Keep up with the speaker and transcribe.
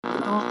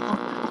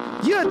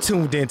You're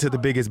tuned in to the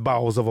biggest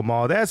balls of them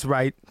all. That's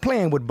right.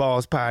 Playing with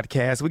Balls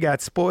podcast. We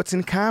got sports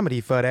and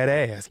comedy for that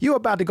ass. You're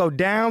about to go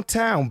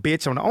downtown,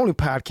 bitch, on the only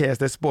podcast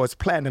that sports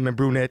platinum and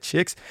brunette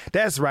chicks.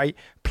 That's right.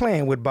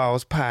 Playing with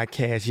Balls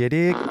podcast, you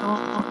dig?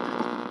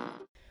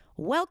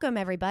 Welcome,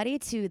 everybody,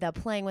 to the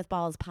Playing with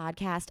Balls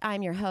podcast.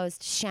 I'm your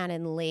host,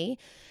 Shannon Lee,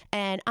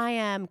 and I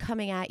am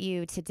coming at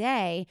you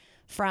today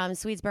from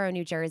Swedesboro,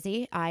 New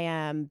Jersey. I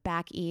am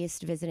back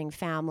east visiting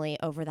family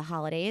over the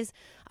holidays.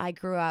 I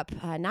grew up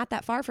not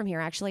that far from here,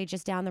 actually,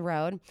 just down the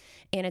road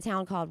in a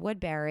town called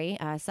Woodbury,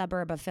 a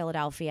suburb of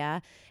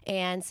Philadelphia.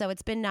 And so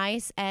it's been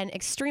nice and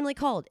extremely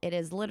cold. It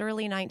is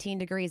literally 19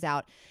 degrees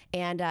out.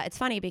 And it's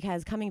funny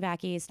because coming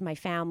back east, my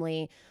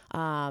family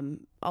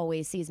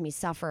always sees me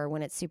suffer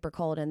when it's super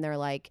cold. And they're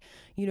like,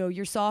 you know,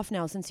 you're soft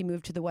now since you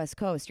moved to the West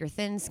Coast. You're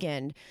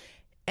thin-skinned.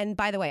 And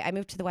by the way, I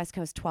moved to the West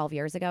Coast 12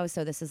 years ago,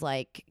 so this is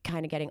like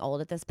kind of getting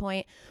old at this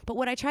point. But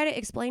what I try to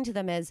explain to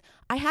them is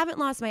I haven't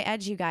lost my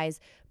edge, you guys,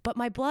 but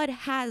my blood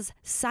has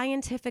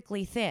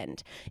scientifically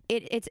thinned.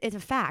 It's a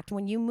fact.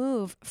 When you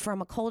move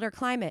from a colder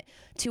climate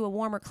to a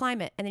warmer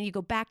climate and then you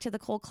go back to the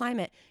cold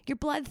climate, your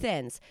blood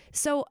thins.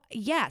 So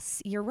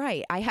yes, you're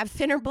right. I have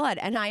thinner blood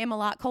and I am a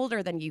lot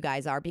colder than you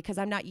guys are because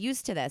I'm not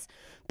used to this.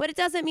 But it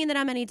doesn't mean that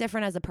I'm any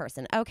different as a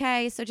person,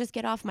 okay? So just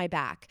get off my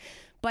back.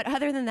 But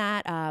other than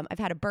that, I've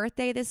had a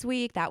birthday this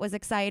week. That was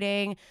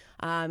exciting.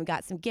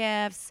 Got some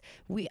gifts.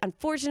 We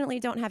unfortunately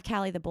don't have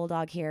Callie the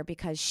Bulldog here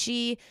because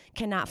she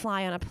cannot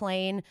fly on a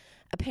plane.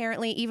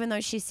 Apparently, even though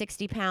she's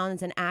 60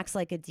 pounds and acts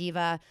like a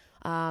diva,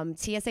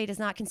 TSA does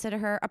not consider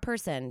her a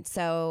person.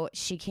 So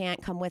she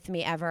can't come with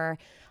me ever.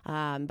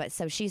 But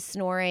so she's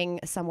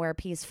snoring somewhere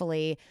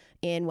peacefully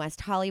in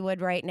West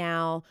Hollywood right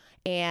now.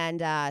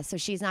 And so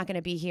she's not going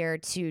to be here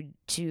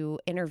to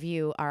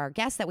interview our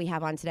guest that we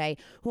have on today,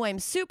 who I'm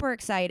super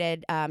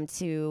excited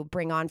to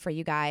bring on for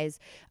you guys.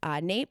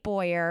 Nate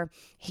Boyer.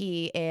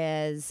 He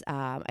is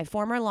a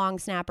former long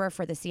snapper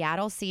for the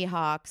Seattle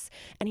Seahawks,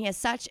 and he has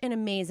such an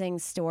amazing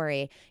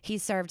story. He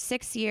served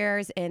 6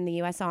 years in the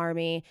U.S.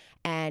 Army,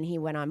 and he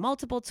went on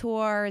multiple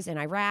tours in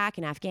Iraq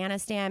and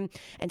Afghanistan.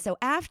 And so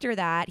after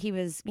that, he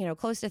was,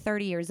 close to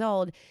 30 years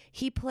old.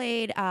 He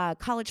played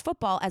college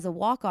football as a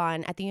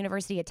walk-on at the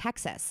University of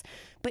Texas.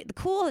 But the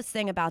coolest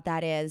thing about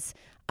that is,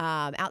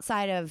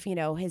 outside of,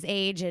 his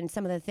age and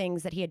some of the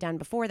things that he had done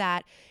before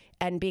that,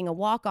 and being a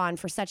walk-on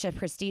for such a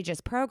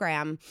prestigious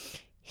program,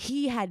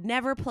 he had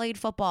never played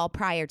football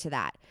prior to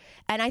that.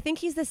 And I think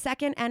he's the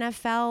second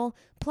NFL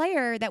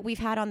player that we've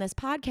had on this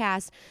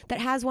podcast that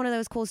has one of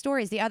those cool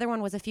stories. The other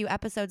one was a few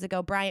episodes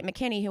ago, Bryant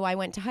McKinnie, who I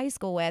went to high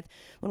school with.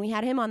 When we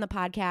had him on the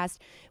podcast,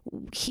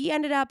 he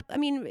ended up,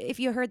 if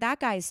you heard that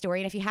guy's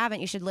story, and if you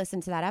haven't, you should listen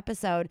to that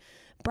episode.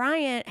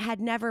 Bryant had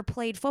never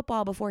played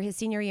football before his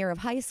senior year of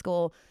high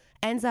school,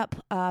 ends up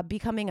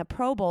becoming a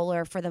Pro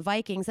Bowler for the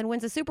Vikings and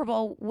wins a Super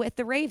Bowl with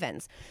the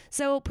Ravens.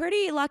 So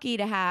pretty lucky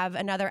to have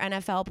another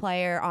NFL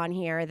player on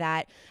here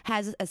that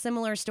has a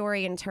similar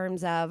story in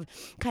terms of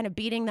kind of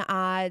beating the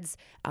odds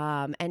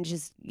and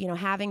just,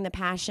 having the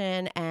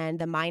passion and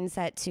the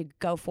mindset to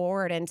go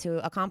forward and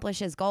to accomplish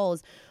his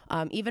goals,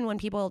 even when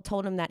people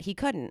told him that he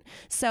couldn't.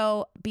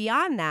 So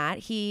beyond that,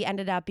 he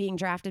ended up being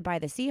drafted by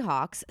the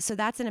Seahawks. So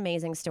that's an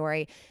amazing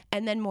story.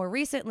 And then more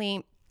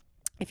recently,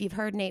 if you've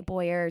heard Nate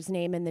Boyer's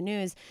name in the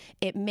news,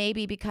 it may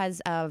be because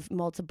of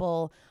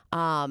multiple,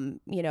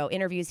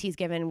 interviews he's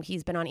given.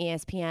 He's been on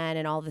ESPN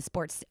and all the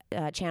sports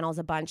channels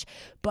a bunch,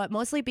 but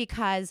mostly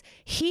because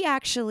he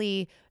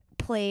actually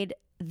played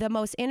the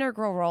most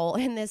integral role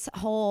in this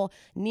whole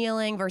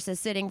kneeling versus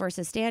sitting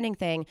versus standing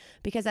thing,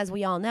 because as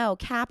we all know,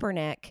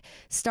 Kaepernick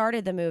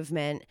started the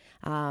movement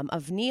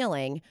of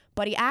kneeling,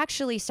 but he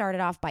actually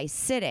started off by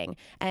sitting.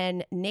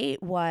 And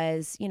Nate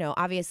was,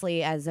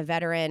 obviously as a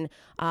veteran,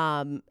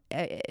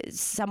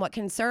 somewhat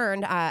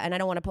concerned, and I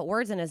don't want to put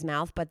words in his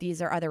mouth, but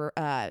these are other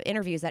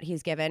interviews that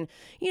he's given,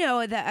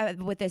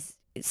 with this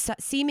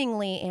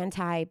seemingly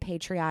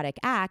anti-patriotic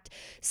act.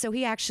 So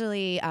he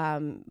actually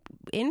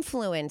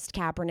influenced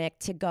Kaepernick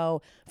to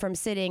go from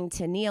sitting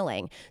to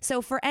kneeling.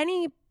 So for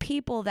any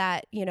people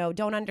that,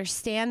 don't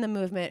understand the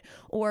movement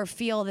or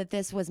feel that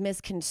this was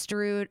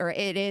misconstrued or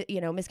it is,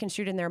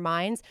 misconstrued in their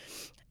minds,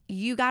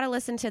 you got to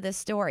listen to this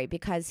story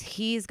because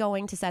he's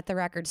going to set the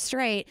record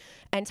straight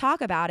and talk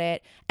about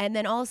it. And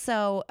then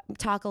also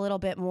talk a little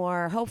bit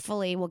more.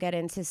 Hopefully we'll get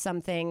into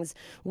some things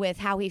with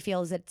how he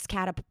feels it's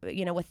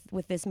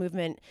with this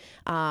movement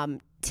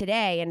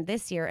today and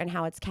this year and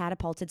how it's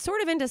catapulted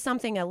sort of into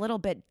something a little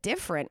bit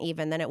different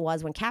even than it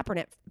was when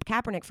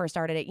Kaepernick first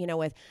started it,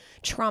 with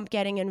Trump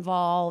getting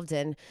involved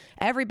and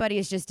everybody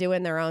is just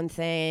doing their own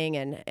thing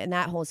and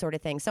that whole sort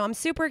of thing. So I'm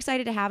super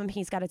excited to have him.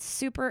 He's got a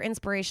super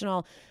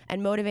inspirational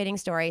and motivating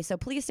story. So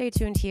please stay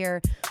tuned here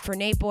for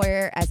Nate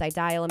Boyer as I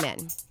dial him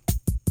in.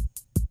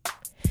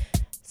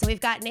 So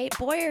we've got Nate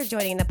Boyer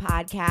joining the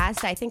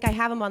podcast. I think I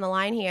have him on the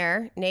line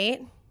here.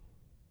 Nate?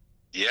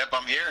 Yep,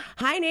 I'm here.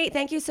 Hi, Nate.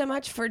 Thank you so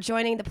much for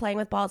joining the Playing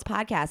with Balls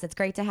podcast. It's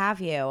great to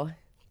have you.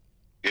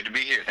 Good to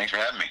be here. Thanks for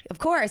having me. Of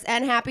course.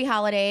 And happy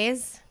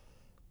holidays.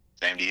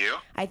 Same to you.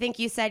 I think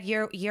you said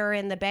you're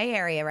in the Bay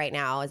Area right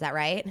now. Is that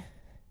right?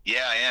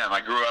 Yeah, I am.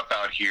 I grew up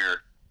out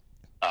here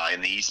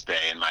in the East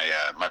Bay, and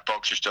my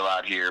folks are still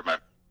out here. My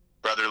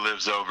brother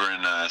lives over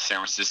in San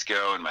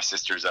Francisco, and my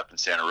sister's up in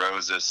Santa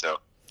Rosa. So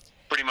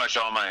pretty much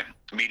all my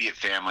immediate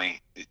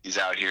family is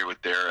out here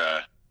with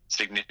their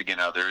significant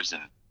others,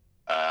 and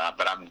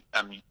but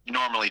I'm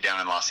normally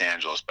down in Los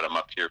Angeles, but I'm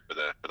up here for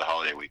the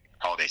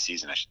holiday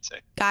season, I should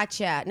say.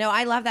 Gotcha. No,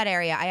 I love that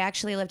area. I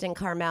actually lived in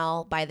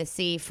Carmel by the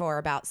sea for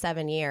about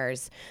 7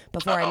 years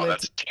before I moved.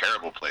 That's a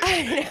terrible place.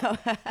 I know.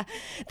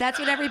 That's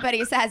what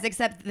everybody says,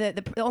 except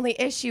the only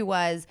issue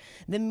was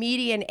the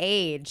median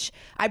age.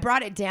 I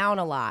brought it down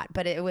a lot,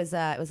 but it was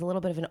a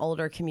little bit of an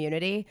older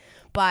community,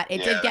 but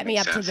it did get me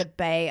up to the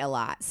Bay a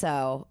lot.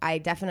 So I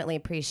definitely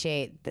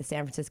appreciate the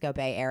San Francisco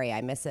Bay Area.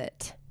 I miss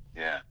it.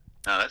 Yeah.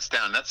 No,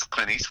 that's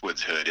Clint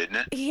Eastwood's hood, isn't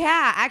it?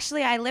 Yeah,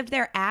 actually, I lived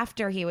there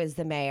after he was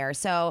the mayor.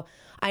 So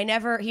he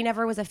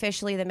never was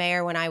officially the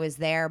mayor when I was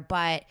there,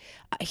 but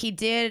he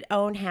did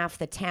own half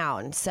the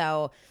town.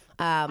 So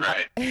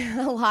Right.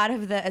 a lot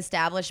of the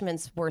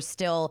establishments were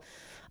still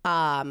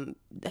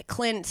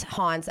Clint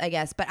haunts, I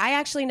guess, but I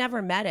actually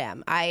never met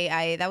him.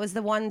 I that was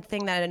the one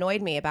thing that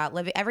annoyed me about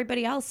living.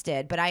 Everybody else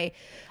did, but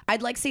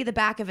I'd like see the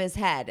back of his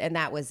head, and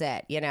that was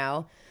it, you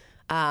know.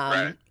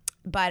 Right.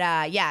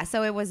 But yeah,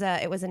 so it was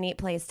a neat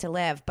place to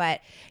live.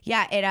 But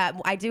yeah,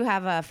 I do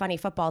have a funny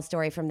football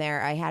story from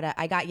there.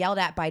 I got yelled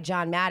at by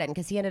John Madden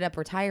because he ended up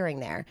retiring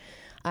there.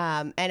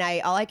 And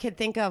all I could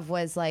think of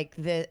was like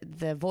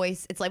the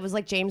voice. It was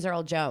like James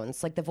Earl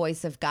Jones, like the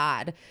voice of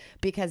God,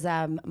 because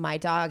my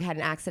dog had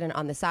an accident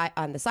on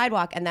the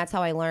sidewalk, and that's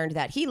how I learned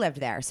that he lived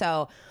there.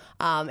 So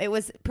it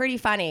was pretty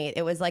funny.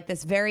 It was like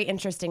this very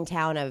interesting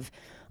town of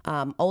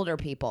older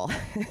people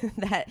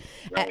that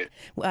Right.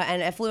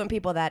 and affluent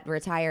people that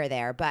retire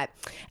there. But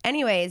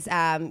anyways,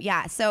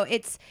 yeah, so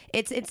it's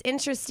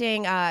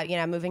interesting,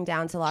 moving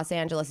down to Los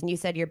Angeles, and you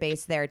said you're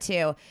based there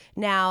too.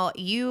 Now,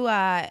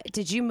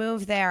 did you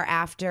move there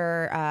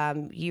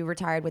after you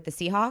retired with the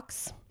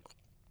Seahawks?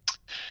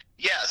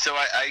 Yeah, so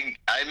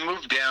I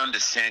moved down to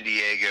San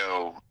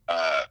Diego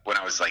when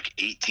I was like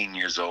 18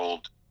 years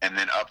old, and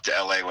then up to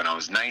LA when I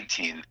was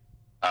 19.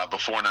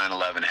 Before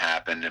 9/11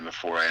 happened, and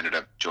before I ended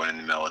up joining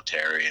the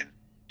military and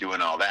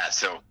doing all that.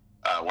 So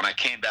when I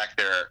came back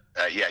there,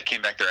 I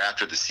came back there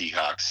after the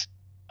Seahawks.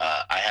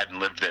 I hadn't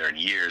lived there in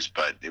years,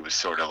 but it was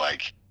sort of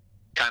like,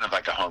 kind of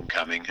like a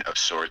homecoming of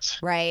sorts.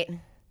 Right.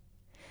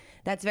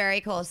 That's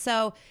very cool.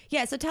 So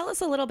yeah, so tell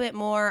us a little bit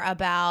more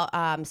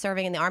about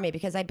serving in the Army,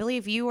 because I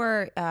believe you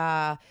were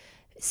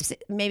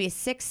maybe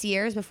 6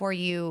 years before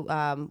you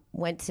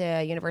went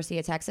to University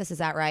of Texas. Is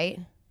that right?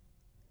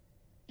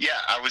 Yeah,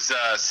 I was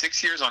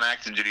 6 years on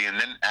active duty, and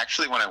then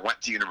actually when I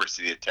went to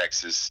University of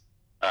Texas,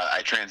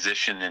 I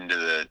transitioned into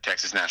the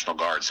Texas National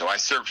Guard. So I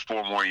served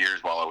 4 more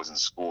years while I was in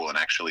school, and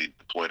actually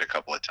deployed a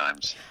couple of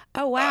times.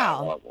 Oh,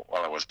 wow.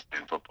 While I was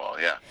playing football,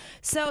 yeah.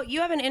 So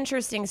you have an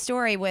interesting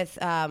story with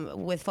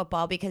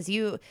football, because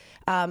you,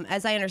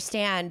 as I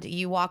understand,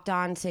 you walked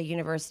on to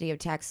University of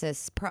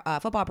Texas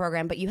football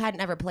program, but you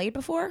hadn't ever played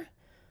before?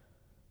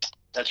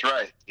 That's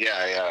right.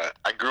 Yeah,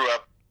 I grew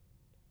up,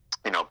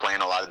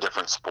 playing a lot of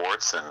different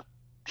sports, and a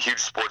huge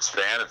sports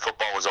fan, and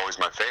football was always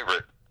my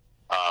favorite.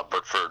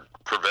 But for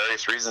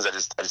various reasons, I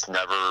just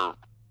never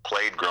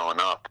played growing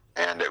up,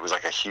 and it was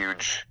like a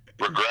huge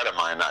regret of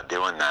mine not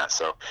doing that.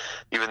 So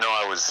even though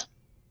I was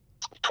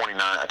a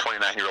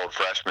 29-year-old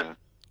freshman,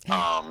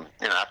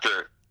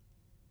 after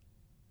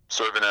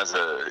serving as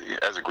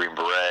a Green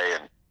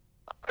Beret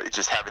and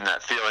just having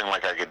that feeling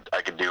like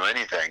I could do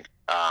anything,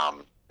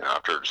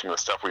 after some of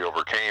the stuff we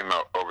overcame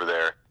over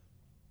there,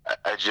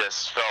 I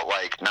just felt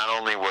like not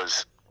only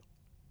was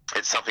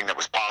it something that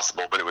was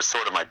possible, but it was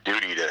sort of my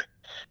duty to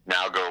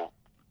now go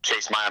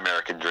chase my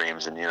American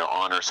dreams and,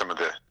 honor some of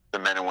the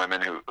men and women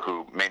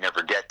who may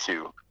never get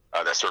to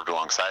that served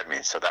alongside me.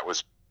 So that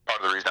was part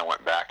of the reason I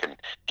went back and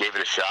gave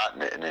it a shot,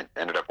 and it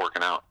ended up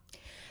working out.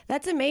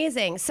 That's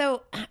amazing.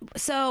 So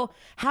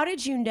how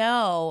did you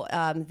know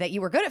that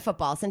you were good at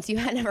football, since you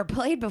had never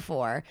played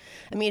before?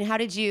 I mean, how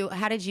did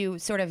you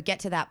sort of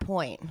get to that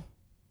point?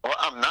 Well,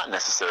 I'm not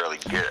necessarily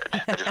good.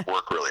 I just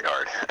work really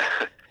hard.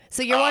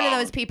 So you're one of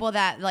those people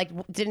that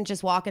didn't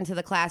just walk into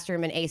the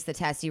classroom and ace the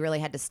test. You really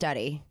had to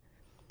study.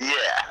 Yeah,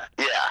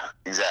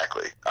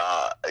 exactly.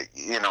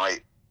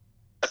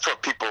 That's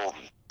what people.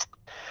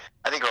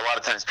 I think a lot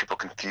of times people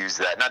confuse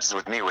that, not just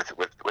with me, with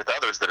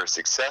others that are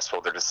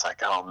successful. They're just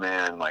like, oh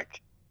man,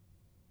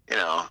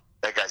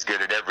 that guy's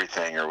good at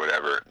everything or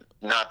whatever.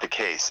 Not the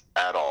case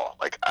at all.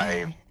 Like,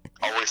 I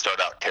always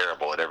start out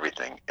terrible at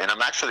everything, and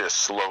I'm actually a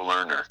slow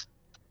learner.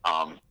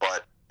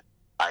 But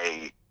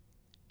I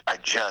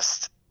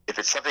just, if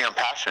it's something I'm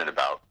passionate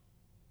about,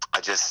 I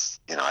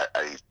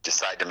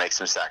decide to make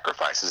some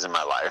sacrifices in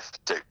my life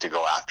to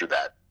go after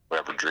that,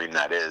 whatever dream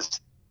that is.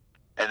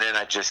 And then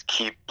I just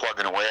keep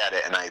plugging away at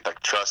it, and I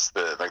trust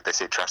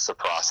trust the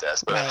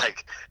process. But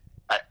right.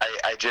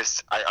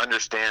 I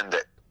understand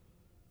that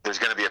there's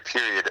going to be a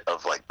period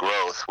of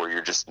growth where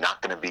you're just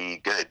not going to be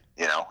good,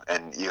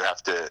 and you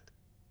have to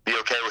be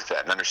okay with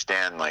that and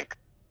understand, like,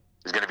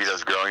 there's going to be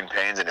those growing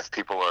pains. And if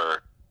people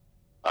are,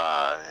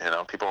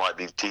 people might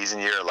be teasing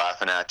you or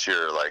laughing at you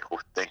or like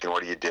thinking,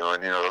 what are you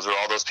doing? Those are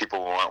all those people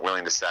who aren't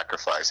willing to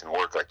sacrifice and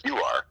work like you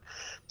are.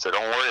 So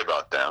don't worry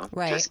about them.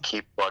 Right. Just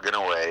keep plugging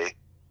away,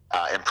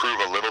 improve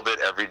a little bit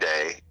every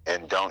day,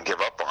 and don't give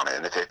up on it.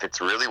 And if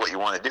it's really what you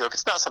want to do, if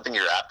it's not something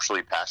you're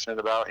actually passionate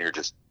about and you're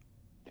just,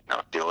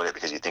 doing it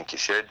because you think you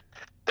should,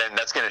 then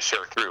that's going to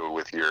show through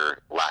with your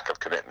lack of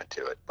commitment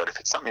to it. But if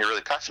it's something you're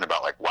really passionate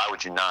about, like, why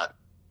would you not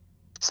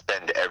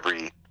spend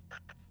every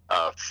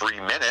free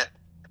minute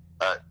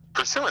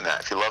pursuing that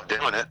if you love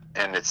doing it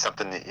and it's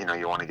something that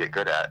you want to get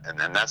good at? And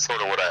then that's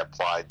sort of what I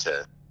applied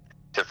to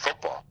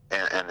football,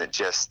 and it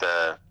just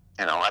I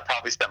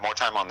probably spent more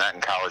time on that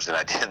in college than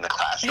I did in the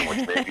classroom,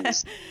 which maybe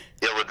is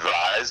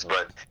ill-advised,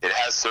 but it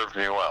has served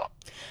me well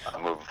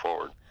moving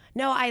forward.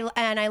 No,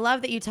 I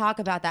love that you talk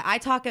about that. I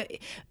talk a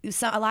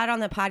lot on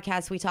the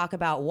podcast. We talk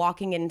about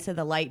walking into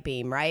the light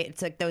beam, right?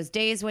 It's like those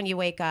days when you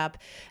wake up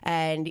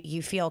and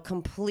you feel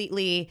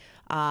completely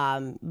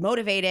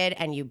motivated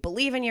and you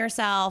believe in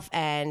yourself,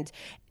 and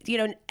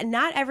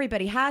not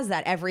everybody has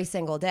that every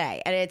single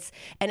day.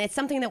 And it's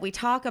something that we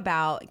talk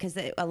about because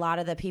a lot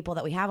of the people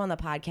that we have on the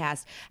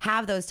podcast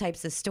have those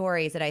types of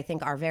stories that I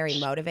think are very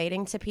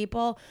motivating to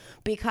people,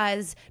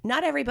 because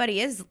not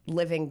everybody is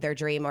living their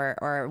dream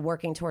or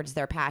working towards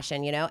their passion,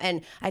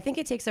 and I think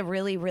it takes a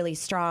really, really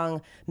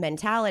strong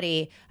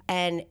mentality,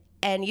 and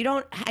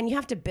you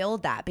have to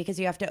build that because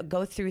you have to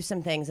go through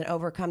some things and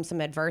overcome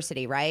some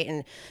adversity, right?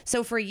 And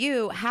so for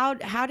you, how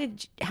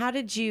did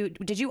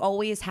you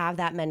always have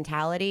that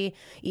mentality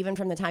even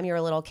from the time you were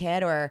a little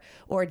kid, or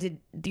did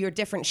your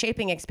different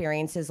shaping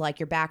experiences, like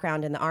your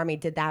background in the Army,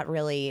 did that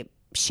really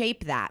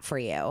shape that for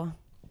you?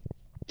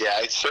 Yeah,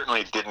 I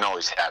certainly didn't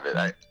always have it.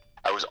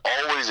 I was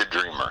always a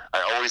dreamer.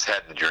 I always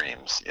had the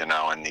dreams,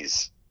 and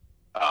these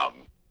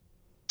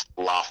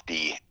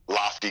lofty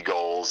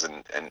goals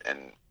and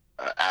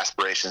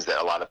aspirations that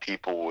a lot of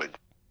people would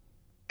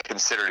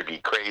consider to be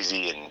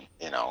crazy and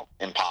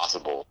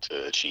impossible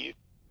to achieve.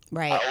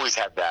 Right. I always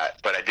had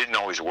that, but I didn't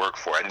always work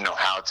for it. I didn't know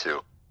how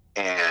to,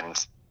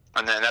 and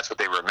then that's what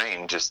they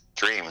remain, just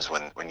dreams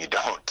when you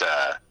don't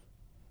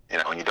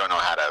when you don't know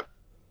how to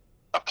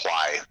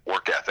apply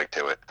work ethic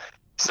to it.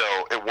 So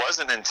it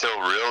wasn't until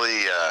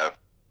really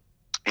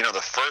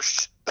the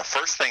first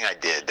thing I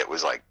did that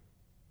was like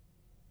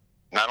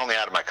not only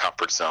out of my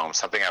comfort zone,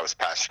 something I was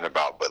passionate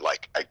about, but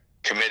like I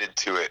committed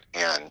to it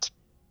and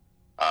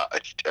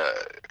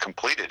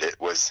completed it,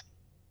 was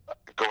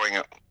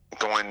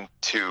going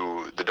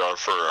to the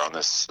Darfur on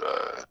this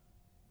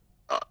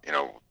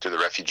to the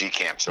refugee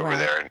camps over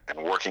there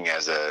and working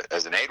as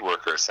an aid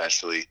worker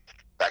essentially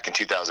back in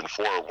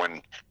 2004,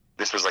 when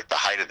this was like the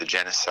height of the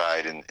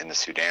genocide in the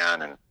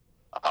Sudan,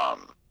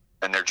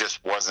 and there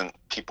just wasn't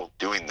people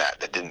doing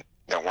that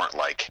weren't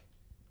like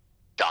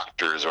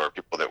doctors or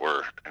people that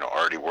were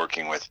already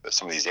working with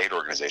some of these aid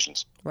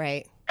organizations.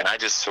 Right. And I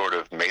just sort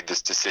of made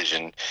this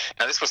decision.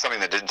 Now, this was something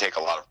that didn't take a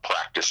lot of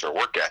practice or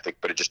work ethic,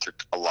 but it just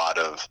took a lot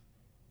of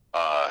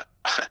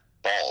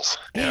balls.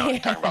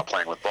 Talking about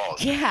playing with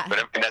balls. Yeah.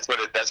 But that's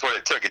what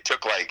it took. It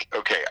took like,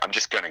 okay, I'm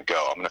just going to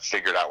go. I'm going to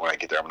figure it out when I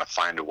get there. I'm going to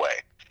find a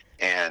way.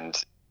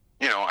 And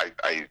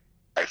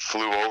I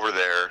flew over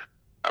there.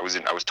 I was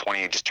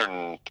 20, just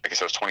turned. I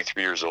guess I was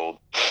 23 years old,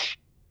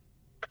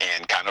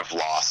 and kind of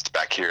lost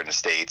back here in the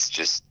States.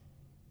 Just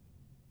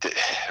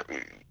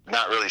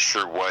not really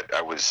sure what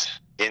I was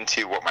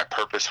into, what my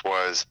purpose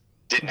was.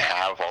 Didn't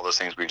have all those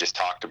things we just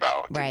talked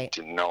about. Right.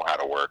 Didn't know how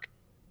to work.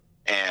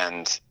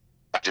 And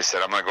I just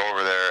said, I'm going to go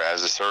over there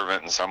as a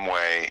servant in some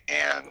way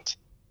and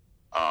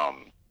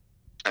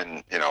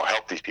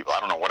help these people. I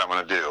don't know what I'm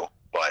going to do,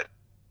 but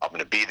I'm going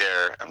to be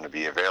there. I'm going to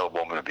be available.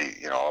 I'm going to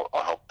be, I'll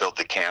help build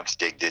the camps,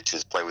 dig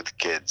ditches, play with the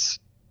kids,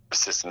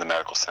 assist in the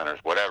medical centers,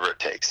 whatever it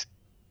takes.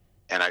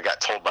 And I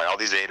got told by all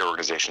these aid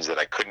organizations that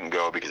I couldn't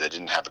go because I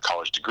didn't have a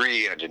college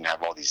degree and I didn't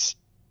have all these,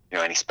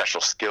 any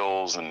special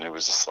skills. And it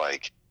was just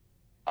like,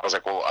 I was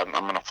like, well, I'm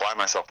going to fly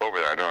myself over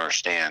there. I don't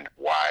understand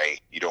why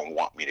you don't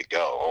want me to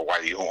go, or why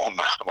you won't,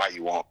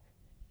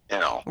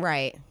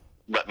 right,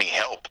 let me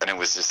help. And it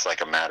was just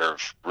like a matter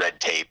of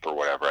red tape or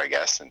whatever, I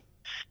guess.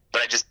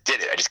 But I just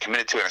did it. I just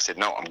committed to it. I said,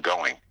 no, I'm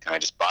going. And I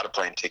just bought a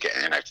plane ticket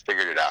and I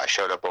figured it out. I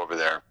showed up over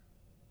there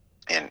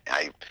and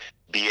I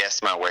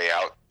BS'd my way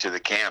out to the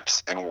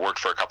camps and worked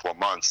for a couple of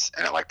months.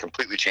 And it like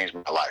completely changed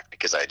my life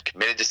because I had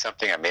committed to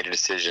something. I made a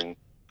decision,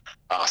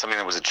 something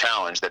that was a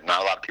challenge that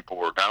not a lot of people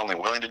were not only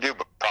willing to do,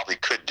 but probably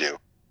could do.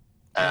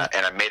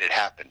 And I made it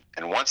happen.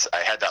 And once I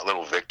had that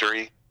little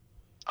victory,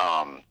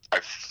 I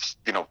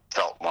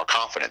felt more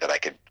confident that I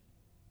could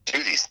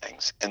do these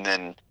things. And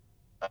then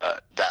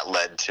that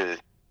led to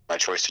my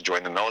choice to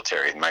join the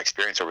military. And my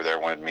experience over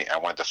there I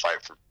wanted to fight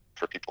for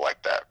people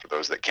like that, for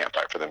those that can't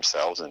fight for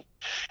themselves. And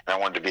I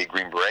wanted to be a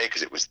Green Beret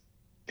because it was,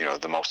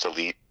 the most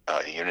elite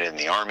unit in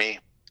the Army.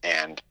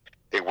 And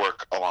they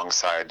work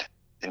alongside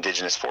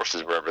indigenous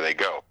forces wherever they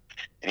go.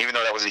 And even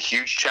though that was a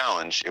huge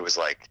challenge, it was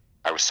like,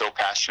 I was so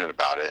passionate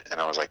about it.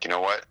 And I was like, you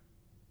know what?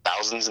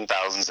 Thousands and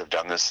thousands have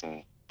done this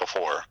in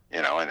before,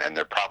 and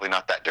they're probably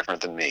not that different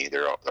than me.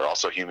 They're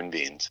also human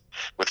beings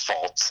with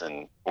faults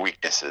and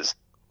weaknesses,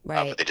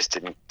 Right. but they just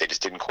didn't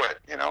quit,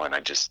 and I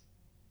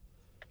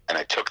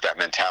took that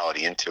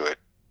mentality into it,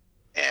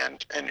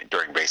 and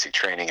during basic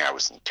training, I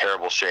was in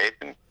terrible shape,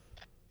 and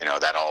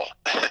that all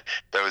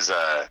those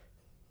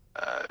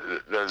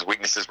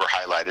weaknesses were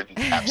highlighted,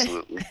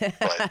 absolutely,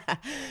 but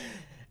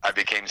I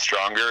became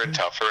stronger and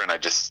tougher, and I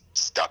just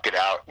stuck it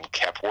out and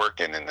kept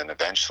working, and then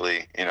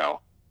eventually,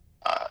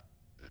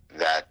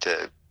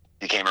 that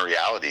became a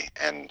reality.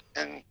 And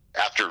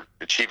after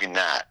achieving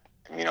that,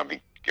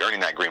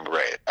 earning that Green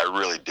Beret, I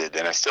really did,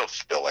 and I still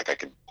feel like I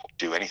could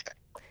do anything.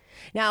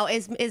 Now,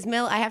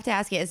 I have to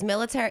ask you,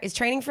 is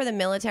training for the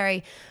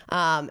military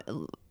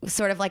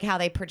sort of like how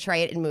they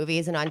portray it in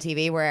movies and on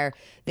TV, where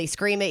they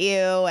scream at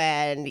you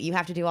and you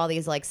have to do all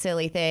these like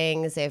silly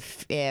things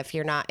if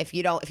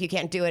you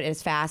can't do it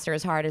as fast or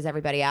as hard as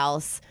everybody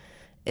else?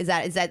 Is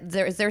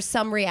there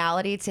some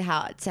reality to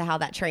how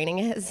that training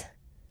is?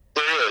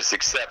 There is,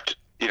 except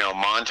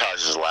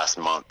montages last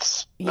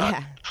months.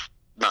 Yeah.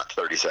 Not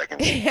 30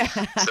 seconds. Yeah.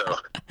 So,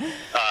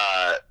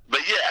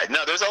 but yeah,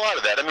 no, there's a lot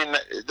of that. I mean,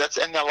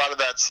 a lot of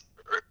that's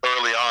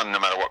early on, no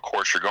matter what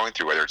course you're going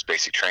through, whether it's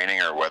basic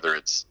training or whether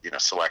it's,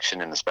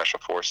 selection in the special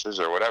forces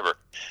or whatever.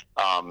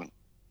 And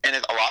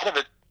a lot of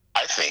it,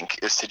 I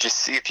think, is to just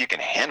see if you can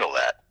handle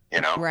that,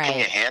 Right. Can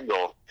you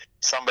handle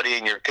somebody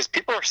because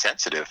people are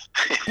sensitive,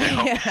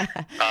 Yeah.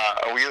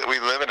 We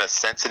live in a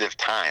sensitive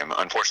time,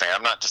 unfortunately.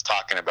 I'm not just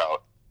talking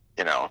about,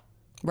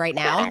 Right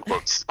now,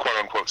 quote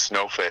unquote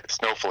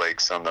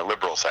snowflakes on the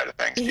liberal side of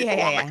things.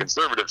 People on the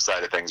conservative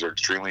side of things are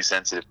extremely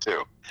sensitive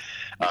too.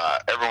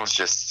 Everyone's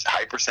just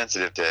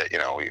hypersensitive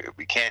to,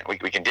 we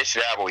can dish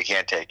it out, but we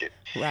can't take it.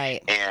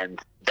 Right. And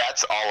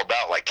that's all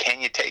about, like,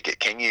 can you take it?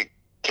 Can you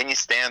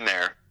stand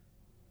there,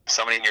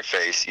 somebody in your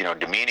face,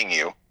 demeaning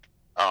you,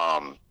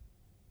 or,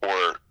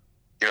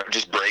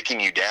 just breaking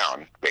you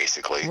down,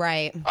 basically.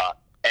 Right.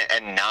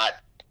 And not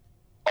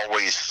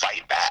always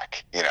fight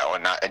back, and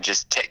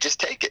just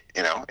take it.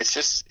 It's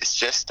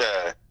just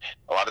a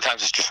lot of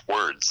times it's just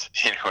words.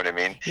 You know what I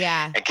mean?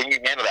 Yeah. And can you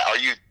handle that? Are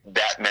you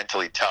that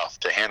mentally tough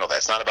to handle that?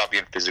 It's not about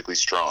being physically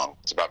strong.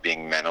 It's about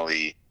being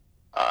mentally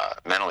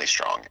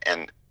strong.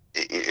 And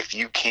if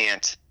you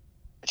can't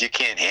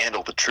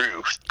handle the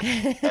truth,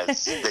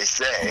 as they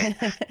say,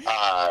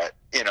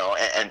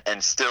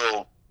 and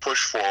still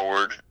push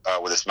forward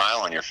with a smile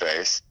on your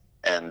face,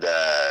 and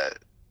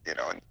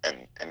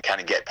and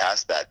kind of get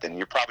past that, then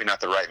you're probably not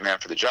the right man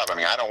for the job. I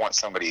mean, I don't want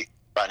somebody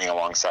fighting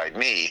alongside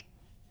me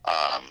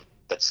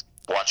that's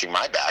watching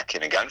my back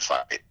in a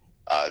gunfight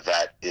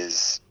that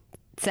is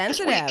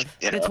sensitive.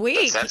 Weak, it's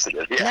weak.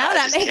 Sensitive. Yeah, no,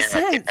 that makes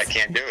sense. I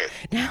can't do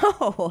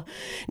it.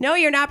 No,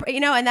 you're not.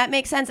 And that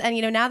makes sense.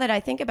 And now that I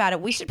think about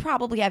it, we should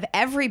probably have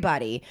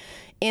everybody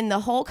in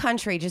the whole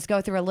country just go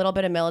through a little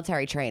bit of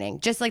military training.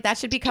 Just like that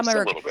should become a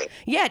little bit.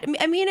 Yeah,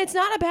 I mean, it's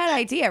not a bad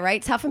idea,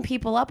 right? Toughen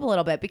people up a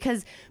little bit,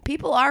 because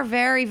people are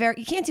very, very.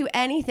 You can't do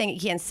anything.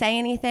 You can't say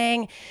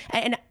anything,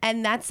 and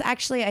that's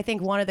actually, I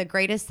think, one of the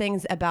greatest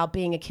things about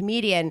being a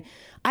comedian.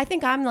 I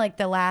think I'm like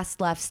the last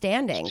left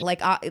standing, like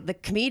the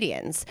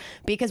comedians,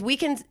 because we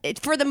can,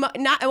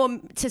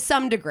 to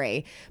some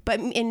degree, but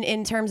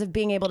in terms of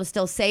being able to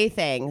still say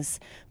things,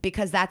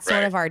 because that's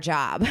sort of our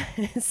job.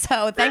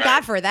 So thank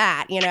God for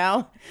that,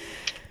 Yeah.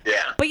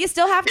 But you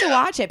still have to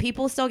watch it.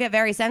 People still get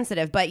very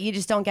sensitive, but you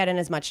just don't get in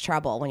as much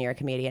trouble when you're a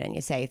comedian and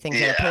you say things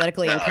that are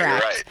politically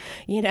incorrect.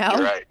 You're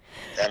right.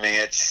 I mean,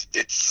 it's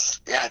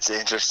an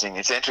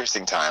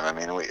interesting time. I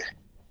mean,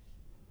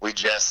 we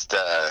just.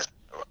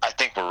 I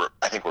think we're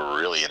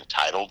really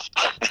entitled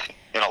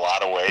in a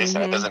lot of ways,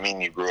 and it doesn't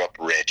mean you grew up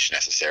rich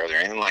necessarily or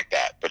anything like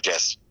that. But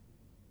just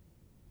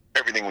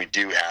everything we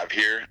do have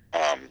here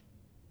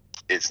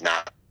is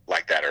not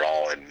like that at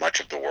all in much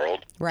of the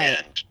world,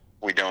 right? And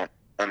we don't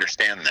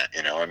understand that.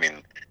 I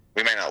mean,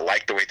 we may not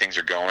like the way things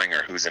are going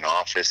or who's in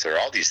office or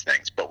all these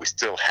things, but we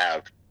still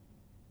have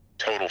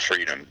total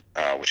freedom,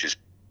 which is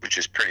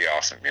pretty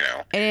awesome.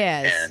 It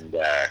is, and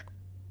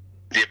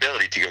the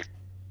ability to go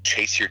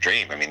chase your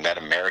dream. I mean, that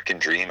American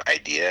dream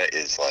idea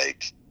is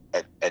like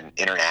an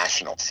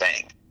international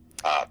thing,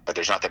 but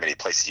there's not that many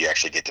places you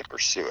actually get to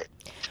pursue it.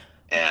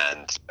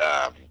 And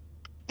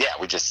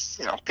we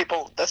just,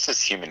 people, that's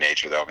just human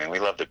nature, though. I mean, we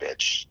love to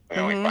bitch.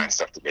 We find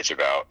stuff to bitch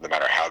about, no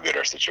matter how good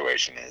our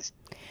situation is.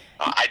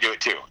 I do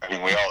it too. I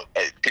mean, we all,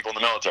 people in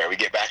the military, we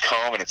get back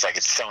home and it's like,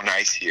 it's so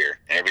nice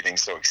here and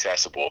everything's so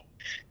accessible.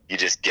 You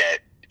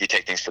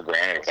take things for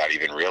granted without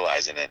even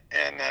realizing it.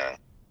 And,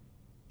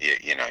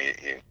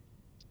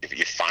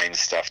 you find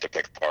stuff to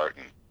pick apart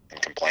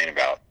and complain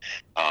about.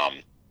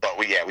 But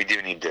we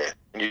do need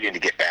to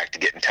get back to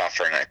getting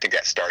tougher. And I think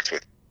that starts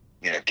with,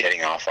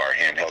 getting off our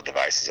handheld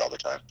devices all the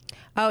time.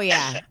 Oh,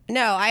 yeah.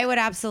 No, I would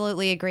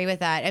absolutely agree with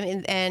that. I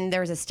mean, and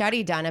there was a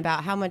study done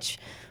about how much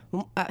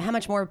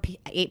more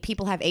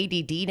people have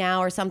ADD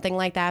now or something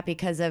like that,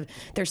 because of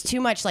there's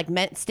too much like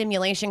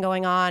stimulation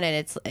going on,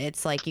 and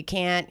it's like you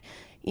can't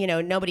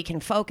nobody can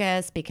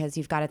focus because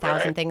you've got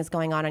 1,000 things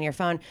going on your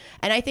phone.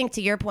 And I think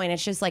to your point,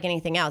 it's just like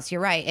anything else.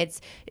 You're right.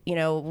 It's,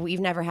 we've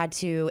never had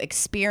to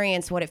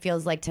experience what it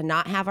feels like to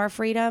not have our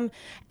freedom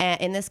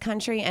in this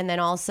country. And then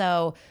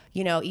also,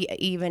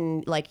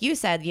 even like you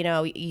said,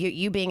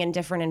 you being in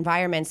different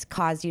environments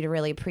caused you to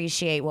really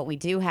appreciate what we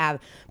do have.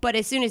 But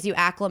as soon as you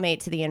acclimate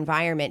to the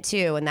environment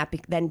too, and that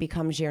then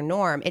becomes your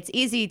norm, it's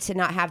easy to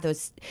not have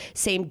those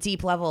same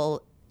deep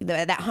level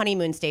that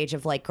honeymoon stage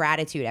of like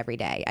gratitude every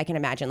day. I can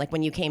imagine like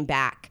when you came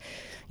back,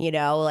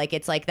 like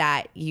it's like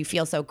that you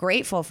feel so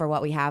grateful for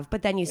what we have,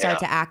 but then you start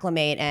to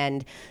acclimate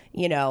and,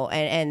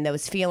 and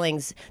those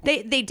feelings,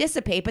 they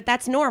dissipate, but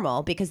that's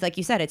normal because like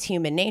you said, it's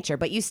human nature,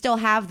 but you still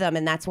have them.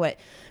 And that's what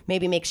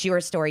maybe makes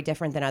your story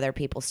different than other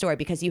people's story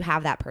because you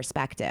have that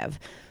perspective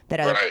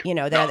that other,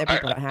 that other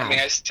people don't have. I mean,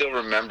 I still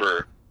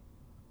remember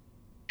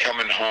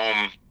coming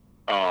home,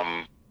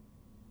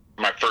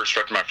 my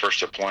first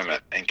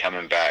deployment and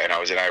coming back, and I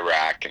was in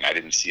Iraq and I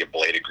didn't see a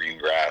blade of green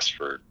grass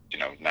for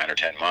 9 or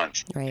 10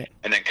 months. Right.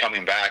 And then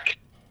coming back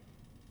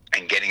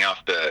and getting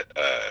off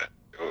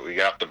we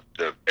got off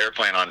the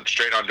airplane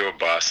straight onto a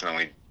bus, and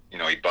then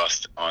we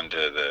bussed onto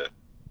the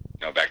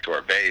back to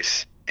our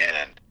base,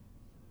 and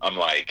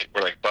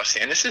we're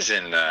busting, and this is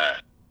in I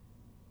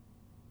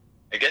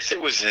guess it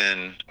was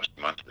in what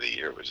month of the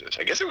year was this?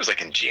 I guess it was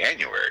like in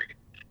January,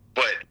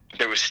 but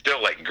there was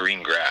still like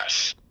green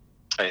grass.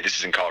 I mean, this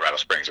is in Colorado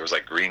Springs. There was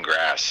like green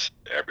grass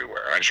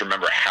everywhere. I just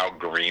remember how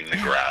green the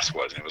grass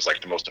was. And it was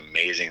like the most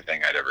amazing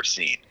thing I'd ever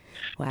seen.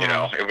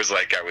 Wow. It was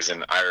like I was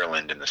in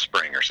Ireland in the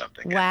spring or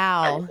something.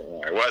 Wow.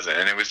 I wasn't.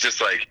 And it was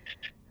just like,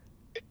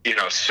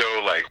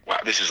 so like, wow,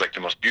 this is like the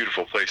most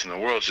beautiful place in the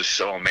world. It's just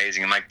so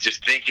amazing. And like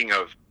just thinking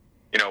of,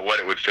 what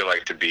it would feel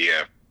like to be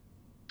a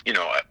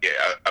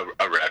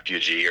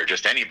refugee or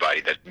just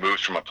anybody that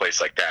moves from a place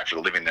like that after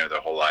living there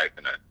their whole life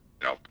in a,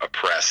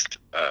 oppressed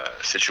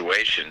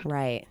situation.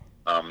 Right.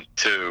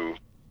 To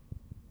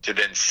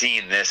then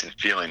seeing this and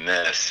feeling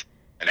this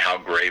and how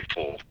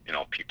grateful,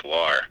 people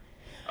are,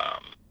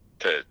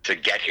 to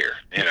get here,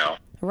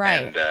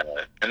 Right.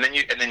 And then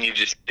you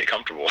just get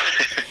comfortable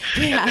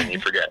Yeah. and then you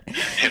forget,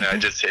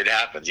 it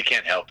happens. You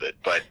can't help it,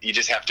 but you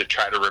just have to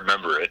try to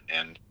remember it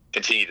and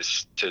continue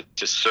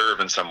to serve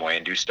in some way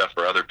and do stuff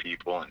for other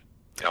people and,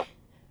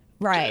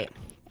 right.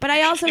 But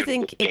I also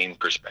think gain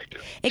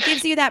perspective. It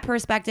gives you that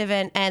perspective.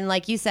 And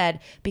like you said,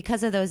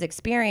 because of those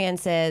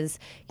experiences,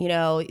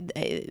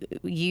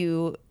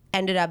 you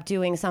ended up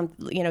doing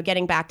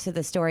getting back to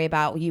the story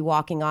about you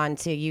walking on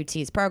to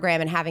UT's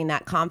program and having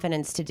that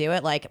confidence to do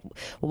it. Like,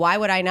 why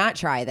would I not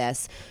try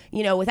this?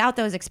 Without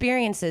those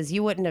experiences,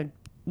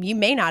 you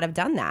may not have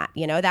done that.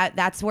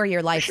 That's where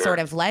your life sort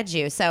of led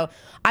you. So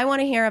I want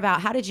to hear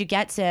about how did you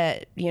get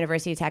to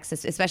University of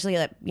Texas, especially,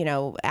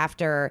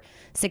 after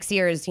 6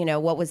 years,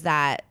 what was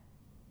that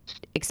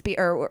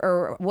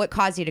or what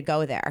caused you to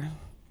go there?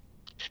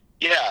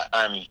 Yeah.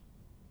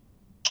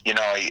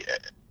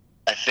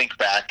 I think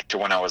back to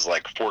when I was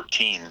like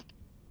 14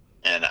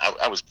 and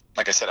I was,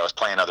 like I said, I was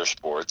playing other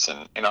sports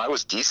and, I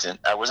was decent.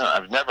 I was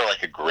never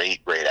like a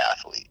great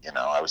athlete.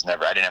 I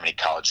didn't have any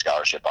college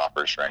scholarship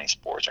offers for any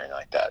sports or anything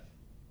like that.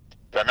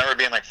 But I remember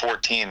being like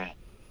 14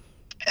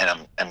 and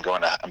I'm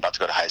about to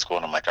go to high school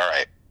and I'm like, all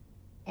right,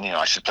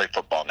 I should play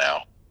football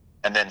now.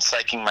 And then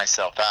psyching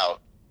myself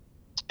out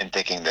and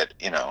thinking that,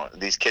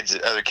 these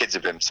other kids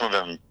some of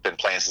them have been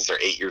playing since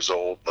they're 8 years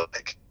old.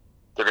 Like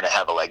they're going to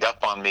have a leg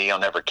up on me. I'll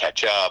never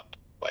catch up.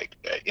 Like,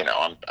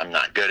 I'm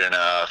not good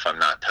enough. I'm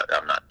not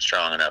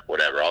strong enough,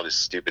 whatever, all these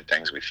stupid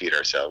things we feed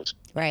ourselves.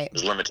 Right.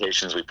 Those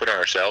limitations we put on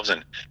ourselves.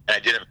 And I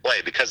didn't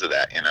play because of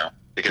that,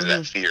 because of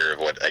that fear of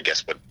what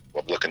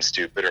looking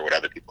stupid or what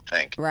other people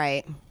think.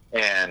 Right.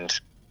 And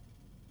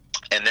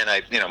then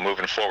I,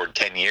 moving forward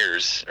 15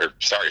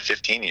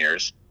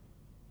 years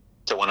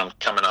to when I'm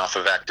coming off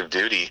of active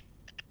duty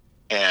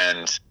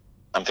and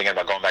I'm thinking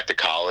about going back to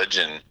college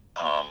and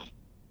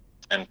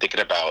thinking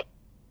about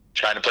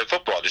trying to play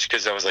football just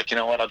because I was like,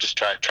 I'll just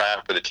try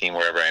out for the team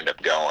wherever I end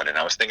up going. And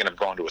I was thinking of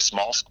going to a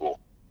small school.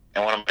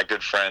 And one of my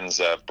good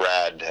friends,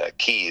 Brad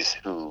Keys,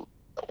 one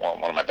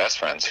of my best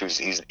friends,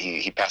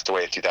 he passed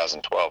away in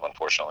 2012,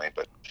 unfortunately,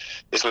 but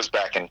this was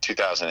back in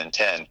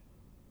 2010.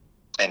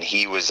 And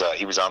he was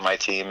on my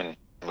team and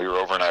we were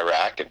over in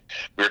Iraq and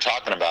we were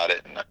talking about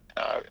it. And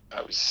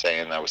I was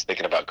saying, I was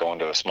thinking about going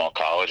to a small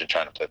college and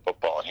trying to play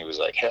football. And he was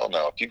like, hell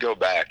no, if you go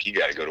back, you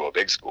got to go to a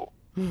big school.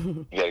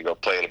 You got to go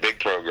play at a big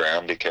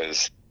program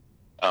because,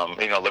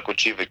 look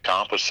what you've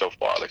accomplished so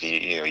far. Like,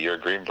 you're a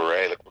Green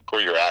Beret. Look where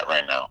you're at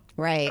right now.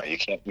 Right.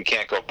 You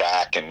can't go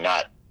back and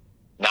not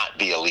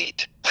be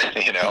elite.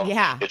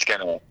 Yeah. It's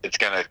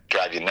gonna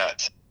drive you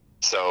nuts.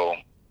 So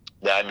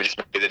I just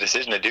made the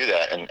decision to do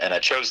that, and I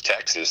chose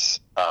Texas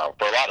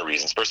for a lot of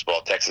reasons. First of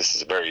all, Texas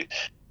is a very,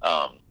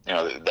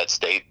 that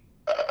state.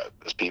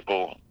 Those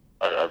people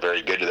are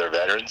very good to their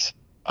veterans.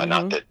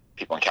 Not that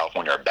people in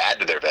California are bad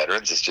to their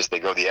veterans. It's just they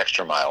go the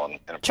extra mile in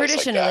a place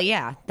traditionally,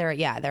 like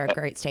that. they're a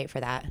great state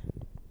for that.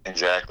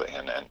 Exactly,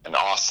 and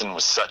Austin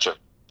was such a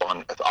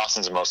fun.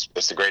 Austin's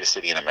it's the greatest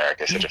city in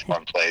America. It's such a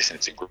fun place, and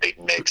it's a great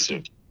mix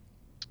of,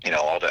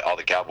 all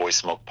the cowboys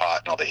smoke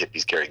pot and all the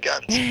hippies carry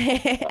guns.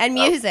 And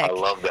music. I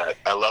love that.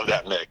 I love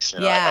that mix.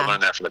 Yeah. I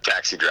learned that from a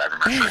taxi driver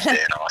my first day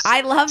in Austin.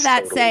 I love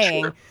that totally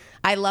saying. true.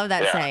 I love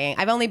that saying.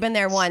 I've only been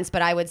there once,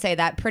 but I would say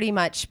that pretty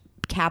much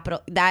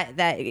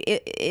that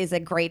is a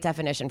great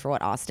definition for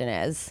what Austin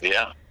is.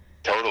 Yeah.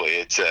 Totally.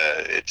 It's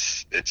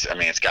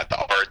got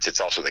the arts.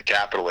 It's also the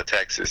capital of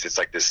Texas. It's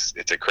like this.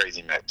 It's a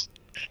crazy mix.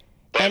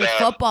 But, and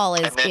football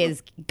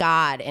is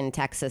God in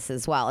Texas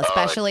as well,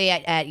 especially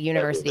at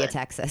University of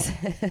Texas.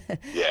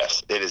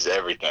 Yes, it is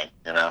everything.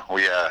 We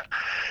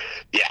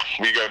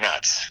go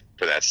nuts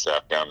for that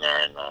stuff down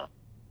there,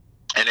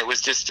 and it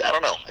was just, I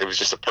don't know, it was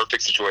just a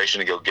perfect situation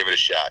to go give it a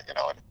shot,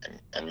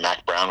 and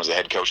Mac Brown was the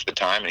head coach at the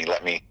time, and he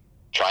let me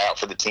try out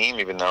for the team,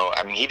 even though,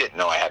 he didn't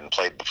know I hadn't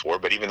played before,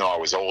 but even though I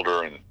was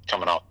older and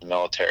coming off the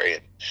military,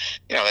 and,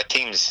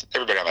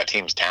 everybody on that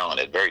team's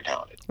talented, very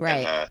talented.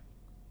 Right. And,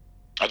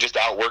 I just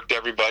outworked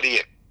everybody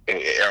at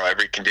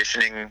every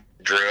conditioning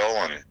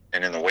drill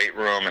and in the weight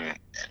room, and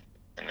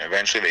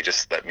eventually they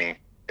just let me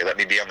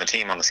be on the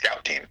team, on the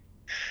scout team,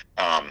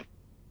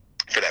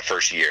 for that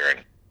first year,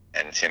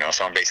 and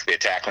so I'm basically a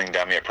tackling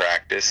dummy at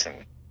practice,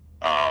 and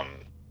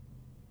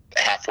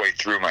halfway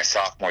through my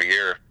sophomore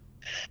year,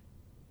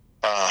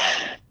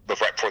 right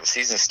before the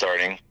season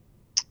starting,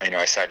 I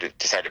decided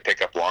to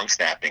pick up long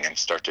snapping and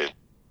start to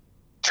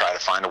try to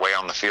find a way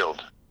on the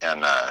field,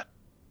 and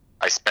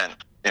I spent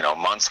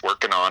months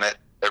working on it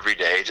every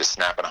day, just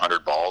snapping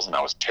 100 balls, and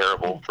I was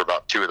terrible for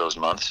about 2 of those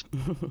months.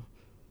 And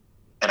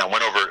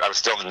I was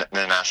still in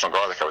the National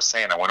Guard, like I was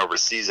saying. I went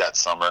overseas that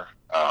summer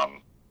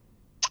on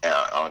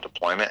a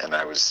deployment, and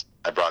I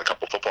brought a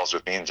couple footballs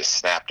with me and just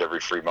snapped every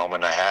free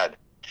moment I had,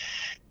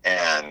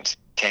 and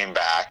came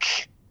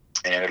back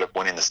and ended up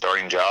winning the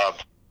starting job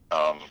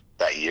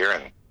that year.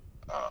 And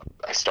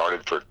I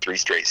started for 3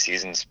 straight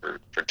seasons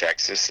for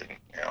Texas,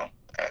 and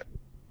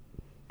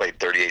played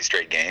 38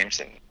 straight games,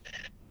 and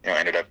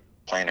ended up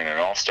playing in an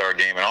all-star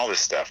game and all this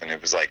stuff. And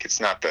it was like, it's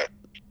not the,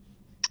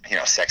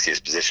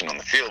 sexiest position on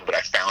the field, but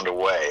I found a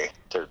way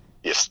to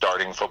be a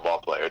starting football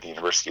player at the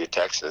University of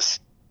Texas,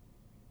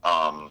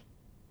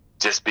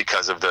 just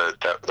because of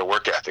the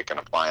work ethic and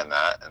applying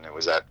that. And it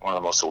was at one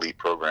of the most elite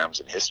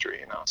programs in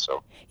history,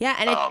 so. Yeah.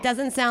 And it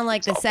doesn't sound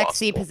like the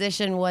sexy possible.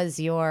 position was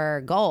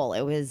your goal.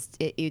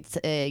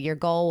 Your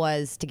goal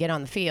was to get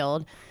on the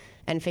field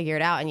and figure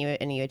it out,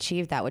 and you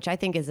achieved that, which I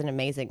think is an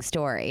amazing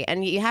story.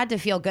 And you had to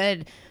feel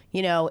good,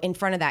 in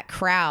front of that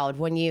crowd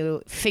when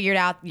you figured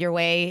out the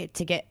way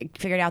to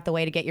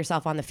get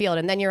yourself on the field,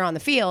 and then you're on the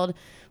field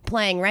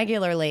playing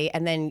regularly,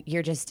 and then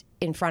you're just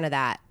in front of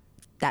that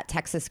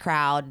Texas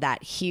crowd,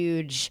 that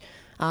huge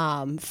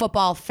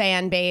football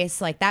fan base.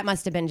 Like, that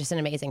must have been just an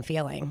amazing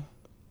feeling.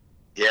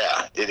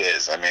 Yeah, it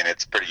is.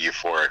 It's pretty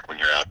euphoric when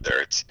you're out there.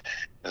 There's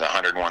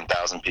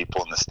 101,000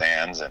 people in the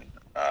stands, and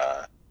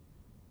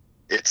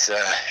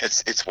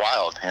it's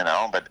wild,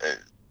 but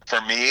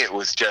for me, it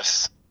was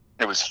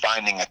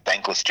finding a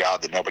thankless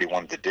job that nobody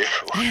wanted to do.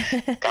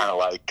 Kind of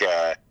like,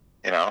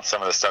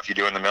 some of the stuff you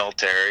do in the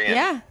military,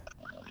 and,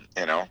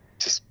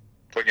 just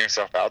putting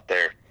yourself out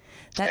there.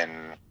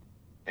 And,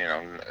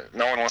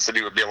 no one wants to be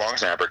a long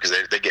snapper because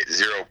they get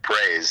zero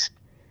praise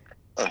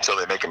until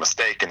they make a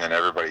mistake, and then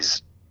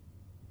everybody's,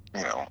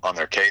 on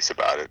their case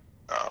about it.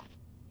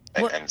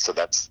 And so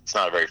it's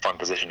not a very fun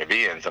position to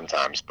be in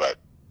sometimes, but.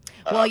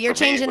 Well, you're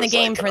changing the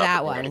game for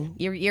that one.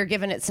 You're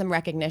giving it some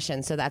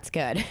recognition, so that's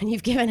good.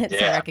 You've given it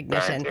some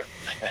recognition.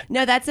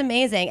 No, that's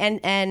amazing.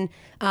 And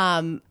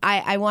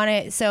I want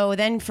to. So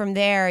then from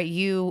there,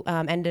 you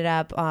ended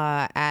up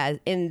as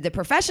in the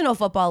professional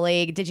football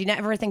league. Did you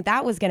never think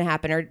that was going to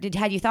happen, or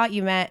had you thought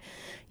you met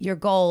your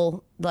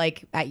goal,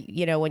 like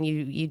when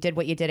you did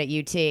what you did at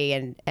UT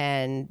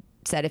and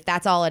said, if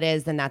that's all it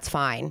is, then that's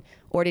fine,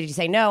 or did you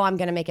say, no, I'm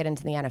going to make it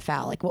into the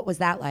NFL? Like, what was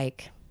that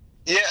like?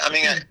 Yeah,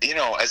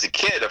 as a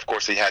kid, of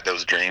course, we had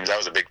those dreams. I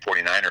was a big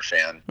 49er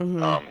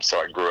fan, so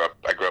I grew up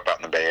out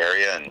in the Bay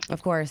Area, and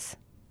of course,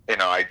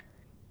 I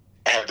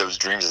had those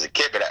dreams as a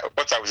kid. But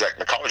once I was at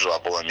the college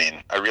level,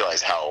 I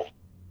realized how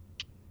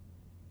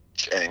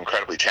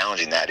incredibly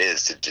challenging that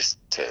is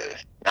to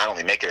not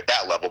only make it at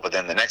that level, but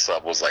then the next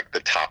level is like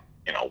the top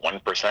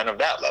 1% of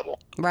that level,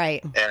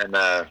 right? And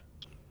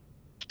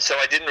so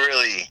I didn't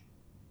really.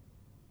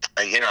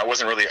 I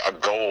wasn't really a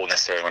goal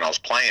necessarily when I was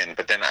playing,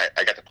 but then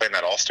I got to play in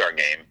that all-star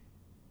game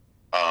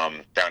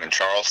down in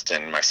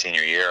Charleston my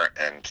senior year,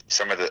 and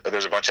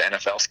there's a bunch of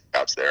NFL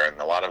scouts there, and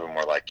a lot of them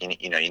were like, you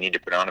need to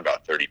put on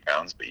about 30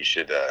 pounds, but you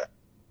should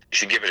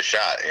give it a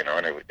shot,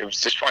 and it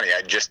was just funny.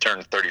 I just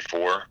turned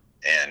 34,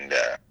 and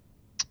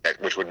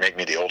which would make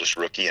me the oldest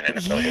rookie in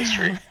NFL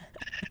history,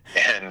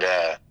 and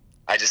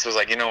I just was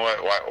like, you know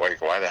what,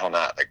 why the hell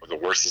not? Like, the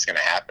worst that's going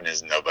to happen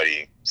is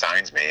nobody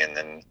signs me, and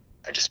then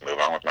I just move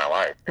on with my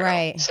life.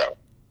 Right. So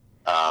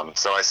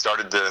I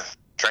started to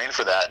train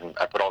for that, and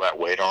I put all that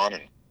weight on,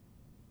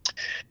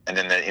 and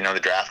then the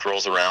draft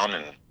rolls around,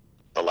 and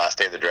the last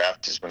day of the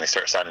draft is when they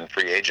start signing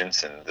free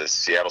agents, and the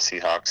Seattle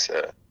Seahawks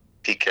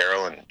Pete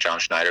Carroll and John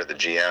Schneider, the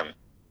GM,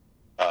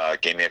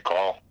 gave me a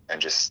call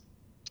and just,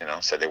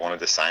 said they wanted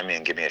to sign me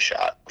and give me a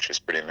shot, which was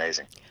pretty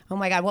amazing. Oh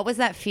my God. What was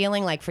that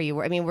feeling like for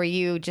you? I mean, were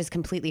you just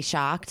completely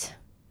shocked?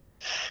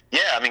 Yeah.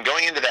 I mean,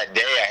 going into that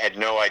day, I had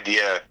no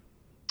idea.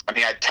 I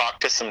mean, I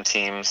talked to some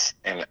teams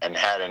and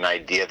had an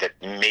idea that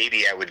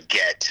maybe I would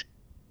get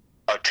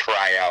a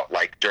tryout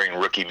like during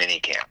rookie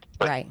minicamp.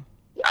 But right.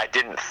 I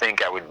didn't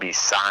think I would be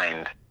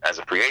signed as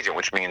a free agent,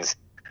 which means,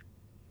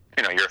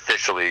 you're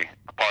officially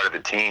a part of the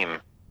team,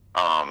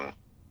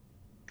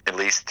 at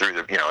least through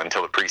the,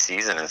 until the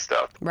preseason and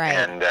stuff. Right.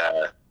 And,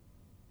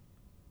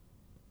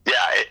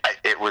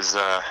 it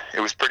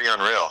was pretty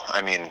unreal.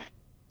 I mean,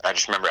 I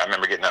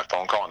remember getting that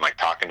phone call and like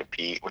talking to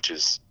Pete, which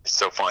is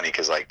so funny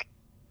because like,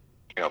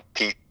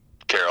 Pete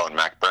Carroll and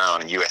Mac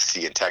Brown and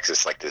USC and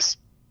Texas, like this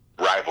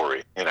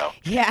rivalry,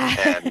 Yeah.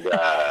 And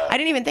I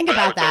didn't even think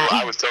about that.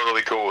 I was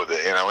totally cool with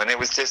it, and it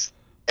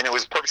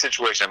was a perfect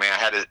situation. I mean, I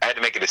had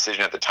to make a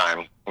decision at the time.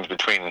 It was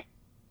between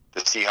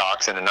the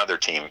Seahawks and another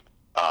team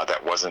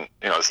that wasn't,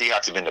 the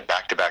Seahawks had been to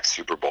back-to-back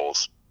Super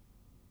Bowls,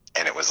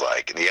 and it was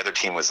like the other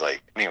team was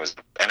like, it was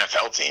an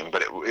NFL team,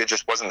 but it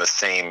just wasn't the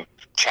same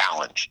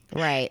challenge.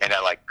 Right. And I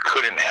like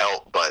couldn't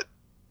help but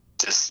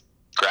just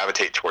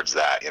gravitate towards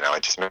that. It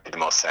just made the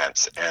most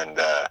sense. And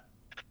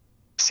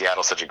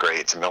Seattle's such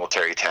it's a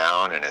military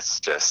town, and it's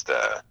just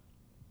it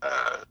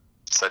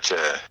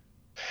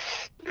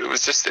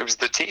was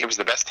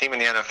the best team in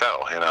the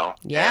NFL,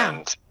 Yeah.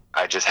 And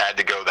I just had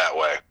to go that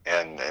way,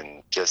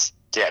 and just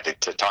to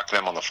talk to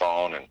them on the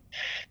phone, and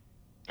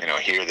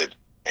hear that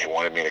they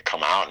wanted me to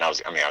come out, and I was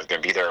going to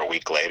be there a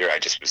week later. I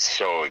just was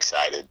so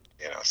excited,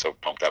 so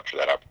pumped up for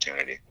that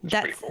opportunity. It's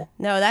pretty cool.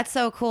 No, that's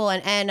so cool.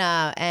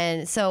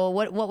 And so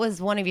what was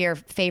one of your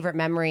favorite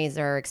memories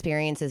or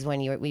experiences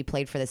when we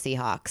played for the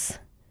Seahawks?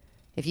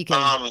 If you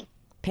can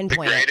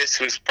pinpoint the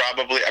greatest was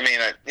probably,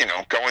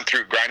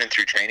 grinding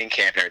through training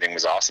camp and everything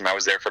was awesome. I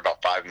was there for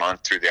about 5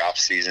 months through the off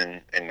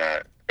season and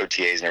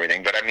OTAs and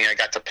everything. But I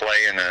got to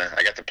play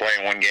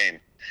in one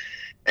game.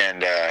 And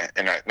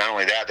not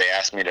only that, they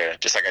asked me to,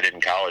 just like I did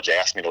in college, they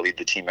asked me to lead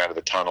the team out of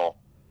the tunnel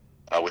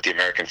with the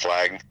American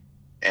flag,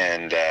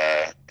 and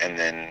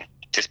then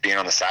just being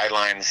on the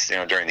sidelines,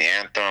 during the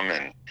anthem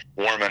and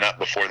warming up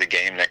before the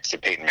game next to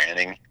Peyton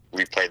Manning.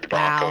 We played the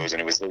Broncos,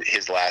 and it was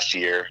his last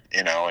year,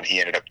 and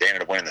they ended up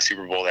winning the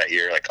Super Bowl that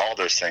year. Like, all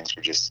those things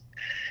were just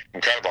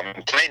incredible. I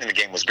mean, playing in the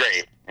game was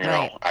great.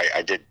 Right.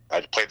 I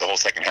played the whole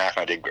second half,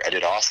 and I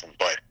did awesome.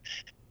 But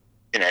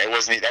that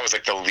was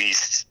like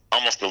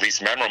almost the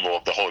least memorable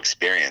of the whole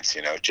experience.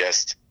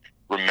 Just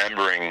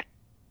remembering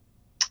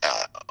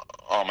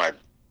all my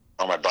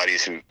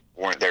buddies who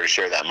weren't there to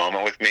share that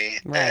moment with me,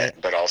 right.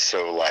 But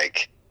also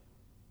like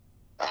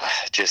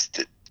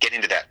just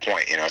getting to that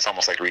point. It's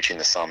almost like reaching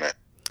the summit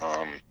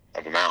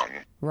of a mountain,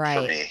 right.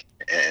 for me,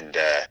 and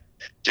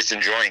just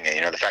enjoying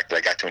it. The fact that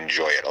I got to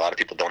enjoy it. A lot of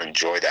people don't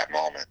enjoy that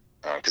moment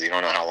because you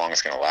don't know how long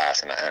it's going to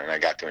last, and I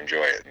got to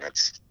enjoy it, and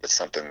that's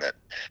something that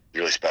is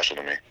really special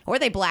to me. Or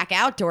they black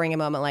out during a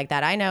moment like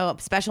that. I know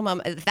a special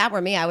moment. If that were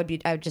me, I would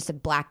just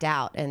have blacked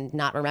out and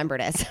not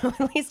remembered it. So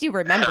at least you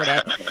remembered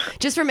it,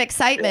 just from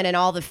excitement and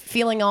all the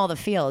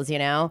feels,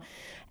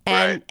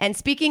 And right. And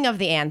speaking of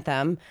the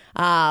anthem,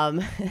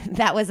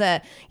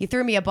 you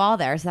threw me a ball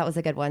there, so that was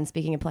a good one.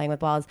 Speaking of playing with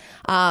balls,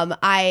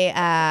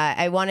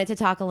 I wanted to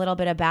talk a little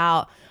bit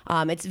about.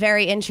 It's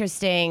very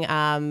interesting.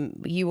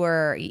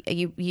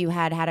 You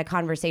had a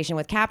conversation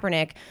with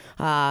Kaepernick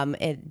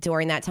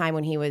during that time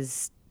when he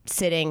was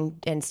sitting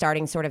and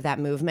starting sort of that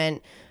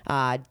movement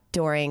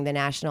during the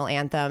national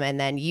anthem, and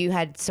then you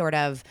had sort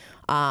of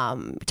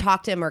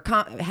talked to him or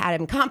had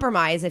him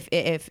compromise, if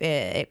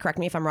correct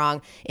me if I'm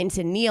wrong,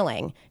 into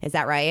kneeling. Is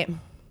that right?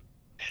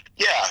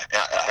 Yeah,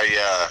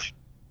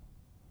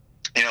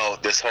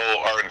 this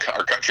whole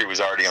our country was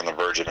already on the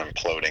verge of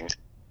imploding.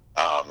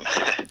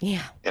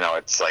 Yeah.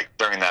 It's like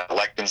during that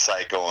election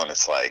cycle, and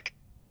it's like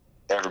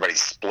everybody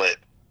split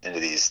into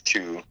these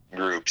two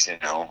groups,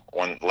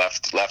 one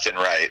left and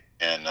right,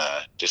 and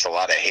just a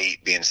lot of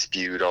hate being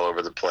spewed all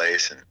over the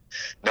place, and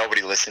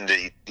nobody listening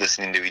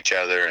to each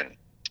other and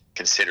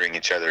considering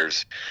each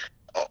other's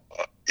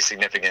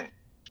significant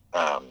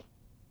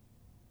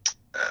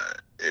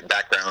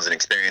backgrounds and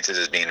experiences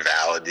as being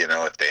valid.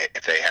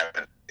 If they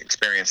haven't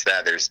experienced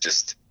that,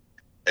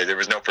 there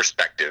was no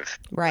perspective,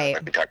 right?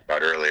 Like we talked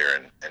about earlier,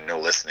 and no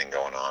listening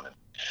going on.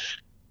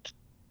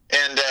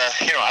 And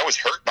I was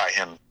hurt by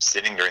him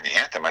sitting during the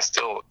anthem.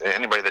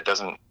 Anybody that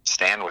doesn't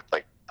stand with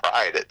like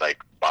pride, it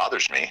like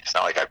bothers me. It's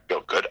not like I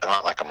feel good. It's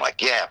not like I'm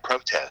like, yeah,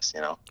 protest,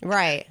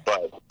 Right.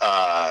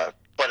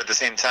 But at the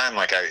same time,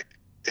 like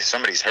if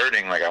somebody's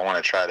hurting, like I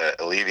want to try to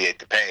alleviate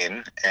the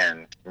pain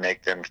and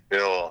make them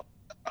feel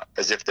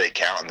as if they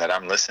count and that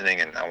I'm listening,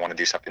 and I want to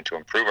do something to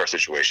improve our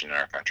situation in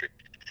our country.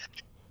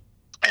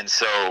 And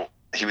so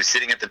he was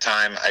sitting at the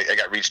time. I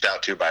got reached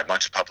out to by a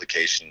bunch of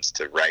publications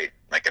to write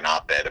like an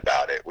op-ed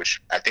about it,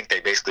 which I think they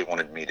basically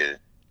wanted me to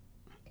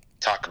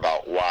talk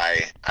about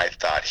why I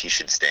thought he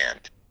should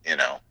stand,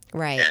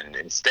 Right. And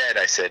instead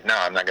I said, no,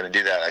 I'm not going to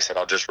do that. I said,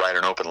 I'll just write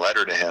an open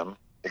letter to him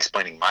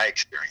explaining my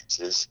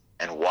experiences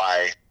and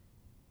why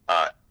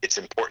it's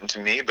important to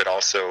me, but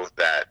also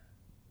that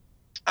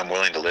I'm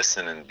willing to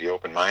listen and be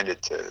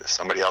open-minded to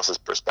somebody else's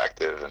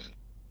perspective.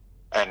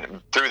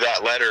 And through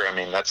that letter, I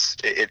mean,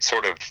 it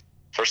sort of,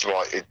 first of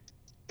all,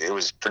 it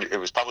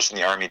was published in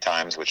the Army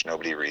Times, which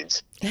nobody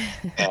reads.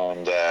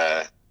 And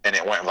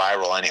it went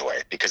viral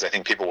anyway, because I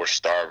think people were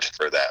starved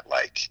for that,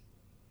 like,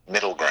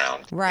 middle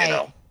ground, right. You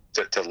know,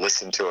 to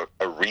listen to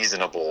a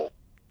reasonable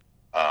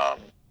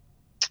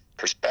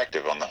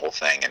perspective on the whole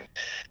thing.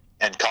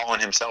 And Colin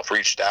himself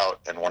reached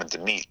out and wanted to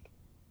meet.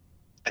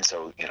 And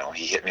so, you know,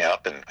 he hit me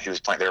up, and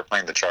they were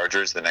playing the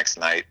Chargers the next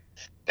night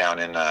down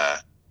in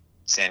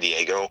San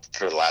Diego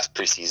for the last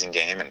preseason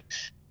game. And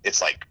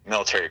it's like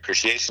military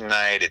appreciation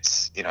night.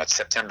 It's, you know, it's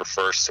September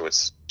 1st. So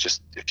it's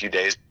just a few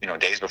days, you know,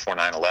 days before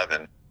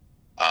 9/11.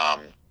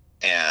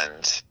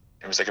 And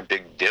it was like a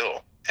big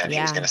deal, and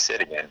he was going to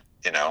sit again,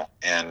 you know?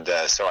 And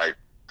so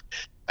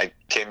I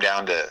came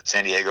down to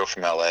San Diego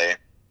from LA,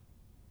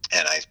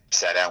 and I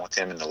sat down with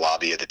him in the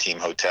lobby of the team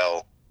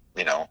hotel,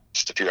 you know,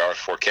 just a few hours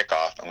before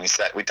kickoff. And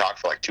we talked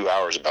for like 2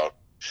 hours about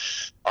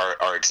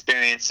our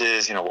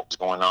experiences, you know, what was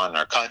going on in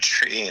our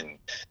country and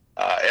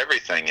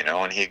everything, you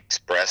know. And he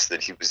expressed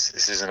that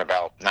this isn't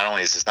about, not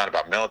only is this not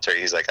about military,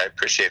 he's like, I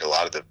appreciate a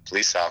lot of the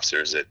police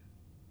officers that,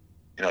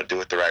 you know,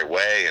 do it the right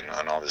way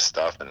and all this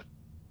stuff. And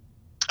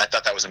I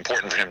thought that was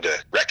important for him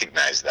to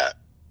recognize that.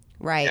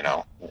 Right. You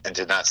know, and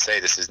to not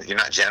say you're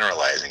not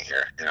generalizing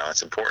here. You know,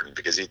 it's important,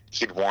 because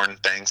he'd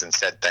warned things and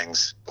said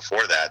things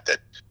before that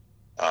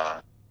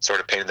sort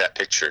of painted that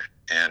picture.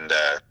 And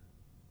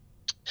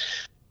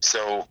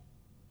so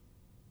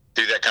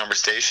through that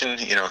conversation,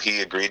 you know,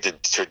 he agreed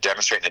to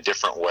demonstrate in a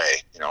different way,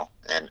 you know,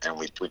 and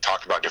we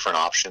talked about different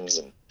options.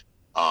 And,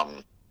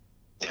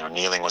 you know,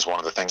 kneeling was one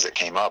of the things that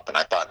came up. And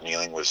I thought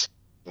kneeling was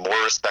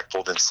more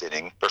respectful than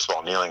sitting. First of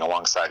all, kneeling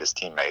alongside his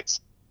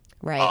teammates.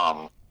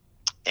 Right.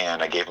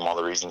 And I gave him all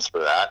the reasons for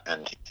that,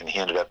 and he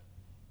ended up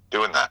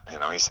doing that. You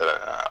know, he said,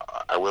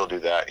 I will do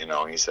that, you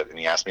know. And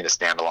he asked me to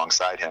stand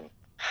alongside him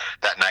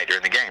that night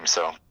during the game.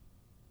 So,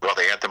 well,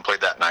 the anthem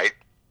played that night.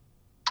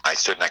 I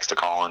stood next to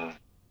Colin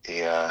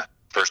the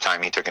first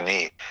time he took a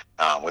knee,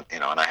 you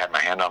know, and I had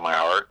my hand on my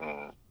heart,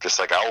 and just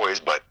like always,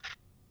 but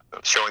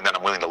showing that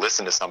I'm willing to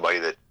listen to somebody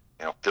that,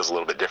 you know, feels a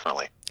little bit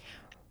differently.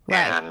 Right.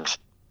 And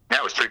yeah,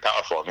 it was pretty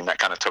powerful. I mean, that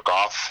kind of took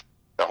off,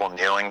 the whole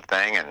kneeling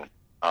thing, and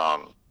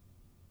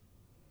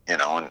you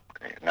know, and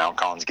now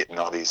Colin's getting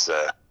all these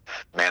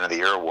Man of the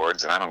Year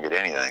awards, and I don't get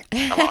anything.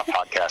 I'm on a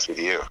podcast with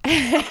you.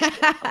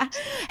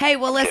 Hey,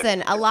 well,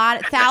 listen,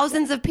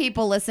 thousands of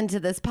people listen to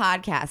this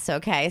podcast.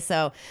 Okay,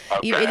 so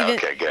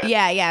okay, good.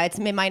 Yeah,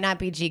 it might not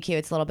be GQ.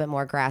 It's a little bit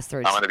more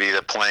grassroots. I'm going to be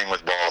the Playing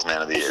with Balls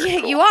Man of the Year.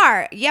 Cool. You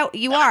are. Yeah,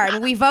 you are.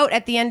 And we vote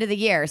at the end of the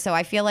year, so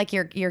I feel like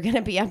you're going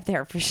to be up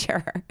there for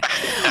sure.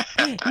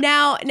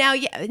 Now,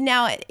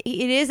 it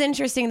is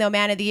interesting though,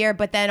 Man of the Year,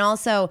 but then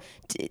also,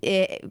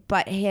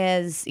 but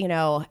his, you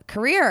know,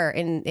 career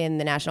in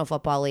the National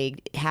Football League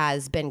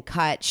has been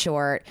cut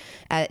short.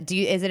 Do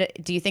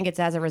you think it's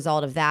as a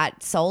result of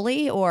that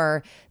solely,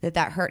 or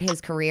that hurt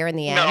his career in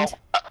the end?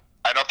 No,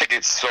 I don't think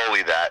it's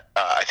solely that.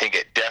 I think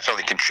it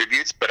definitely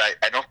contributes, but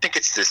I don't think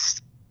it's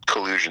this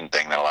collusion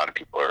thing that a lot of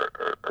people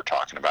are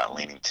talking about and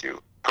leaning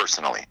to.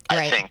 Personally, right.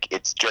 I think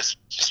it's just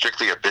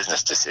strictly a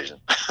business decision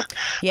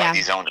by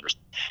these owners.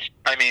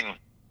 I mean,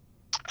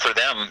 for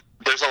them,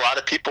 there's a lot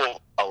of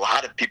people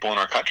in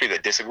our country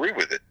that disagree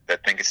with it,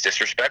 that think it's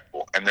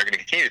disrespectful, and they're going to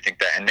continue to think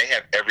that, and they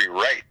have every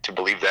right to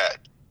believe that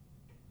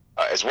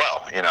as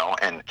well, you know.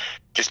 And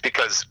just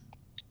because,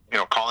 you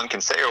know, Colin can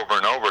say over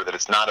and over that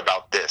it's not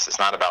about this, it's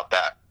not about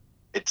that,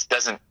 it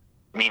doesn't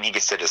mean he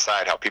gets to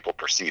decide how people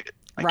perceive it.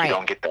 Like, right. You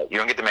don't get that. You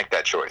don't get to make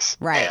that choice.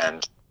 Right.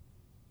 And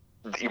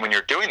when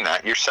you're doing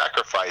that, you're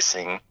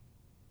sacrificing.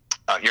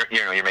 You're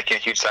making a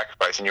huge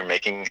sacrifice, and you're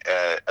making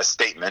a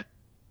statement,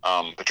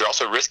 but you're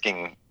also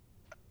risking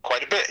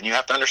quite a bit, and you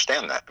have to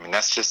understand that. I mean,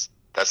 that's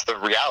the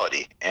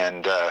reality.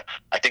 And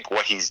I think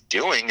what he's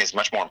doing is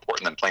much more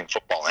important than playing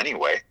football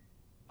anyway.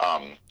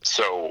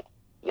 So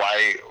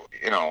why,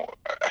 you know,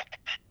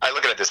 I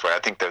look at it this way. I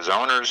think those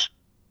owners,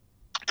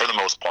 for the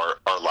most part,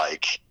 are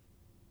like,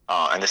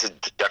 and this is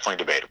definitely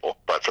debatable,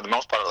 but for the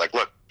most part, are like,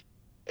 look.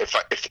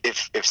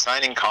 If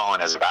signing Colin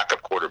as a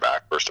backup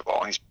quarterback, first of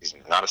all, he's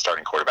not a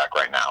starting quarterback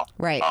right now.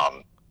 Right.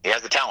 He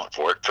has the talent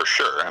for it, for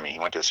sure. I mean, he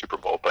went to the Super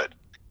Bowl, but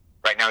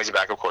right now he's a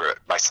backup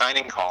quarterback. By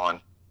signing Colin,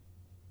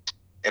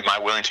 am I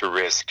willing to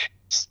risk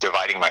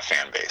dividing my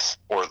fan base,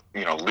 or,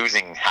 you know,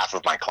 losing half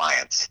of my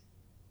clients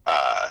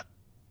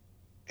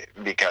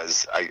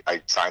because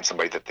I signed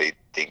somebody that they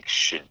think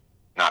should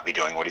not be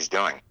doing what he's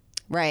doing?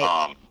 Right.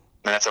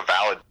 And that's a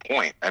valid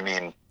point. I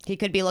mean, he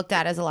could be looked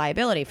at as a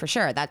liability for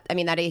sure. That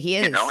he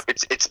is. You know,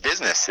 it's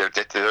business.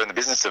 They're in the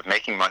business of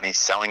making money,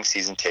 selling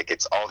season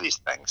tickets, all these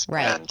things.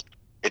 Right. And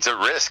it's a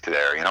risk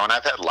there, you know. And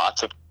I've had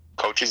lots of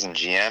coaches and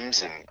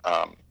GMs and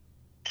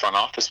front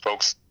office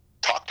folks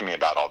talk to me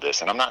about all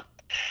this. And I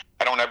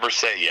don't ever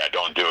say, yeah,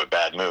 don't do it,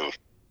 bad move.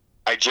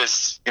 I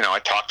just, you know, I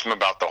talk to them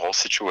about the whole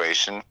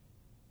situation.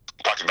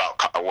 talked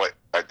about what,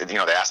 they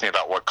asked me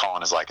about what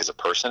Colin is like as a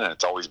person, and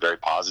it's always very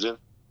positive,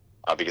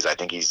 because I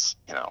think he's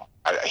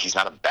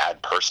not a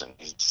bad person.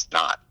 He's just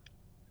not.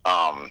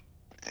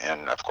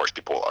 And of course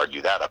people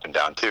argue that up and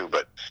down too,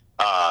 but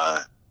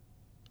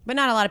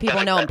not a lot of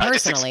people know him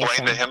personally. I just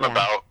explained to him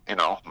about,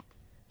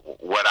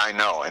 what I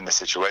know in the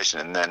situation,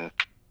 and then,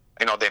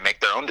 they make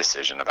their own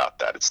decision about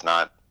that. It's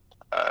not,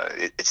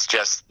 it's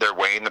just they're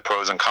weighing the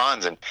pros and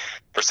cons. And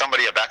for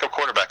somebody, a backup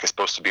quarterback is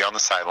supposed to be on the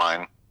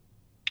sideline,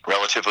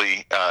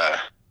 relatively,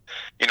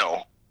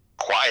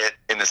 quiet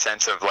in the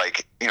sense of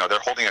like, they're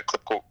holding a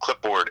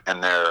clipboard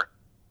and they're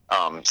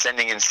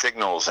sending in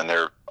signals, and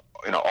they're,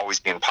 always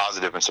being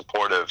positive and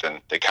supportive,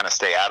 and they kind of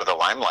stay out of the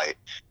limelight.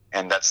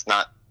 And that's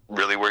not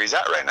really where he's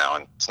at right now.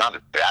 And it's not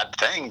a bad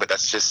thing, but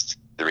that's just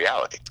the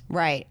reality.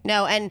 Right.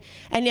 No, and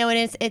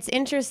it's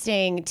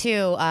interesting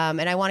too.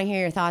 And I want to hear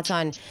your thoughts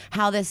on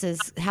how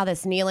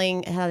the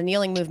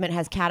kneeling movement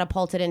has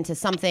catapulted into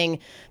something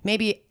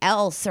maybe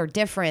else or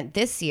different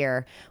this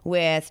year,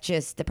 with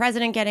just the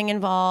president getting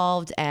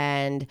involved,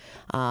 and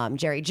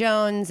Jerry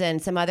Jones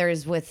and some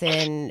others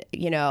within,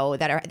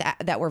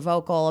 that were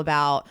vocal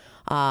about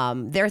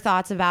their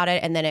thoughts about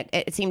it. And then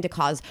it seemed to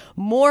cause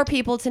more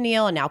people to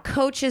kneel, and now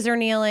coaches are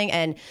kneeling.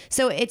 And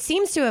so it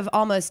seems to have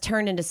almost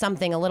turned into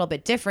something a little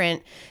bit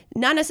different,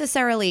 not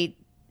necessarily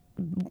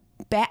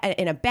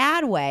in a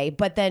bad way,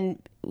 but then,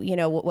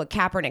 what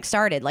Kaepernick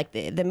started, like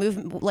the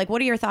movement. Like,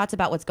 what are your thoughts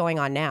about what's going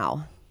on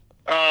now?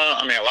 A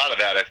lot of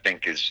that I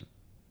think is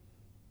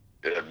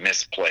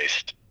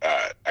misplaced.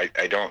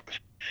 I don't,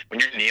 when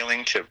you're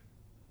kneeling to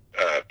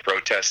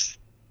protest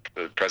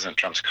President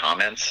Trump's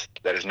comments,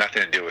 that has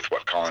nothing to do with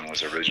what Colin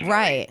was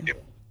originally doing.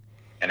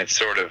 And it's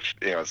sort of,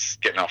 it's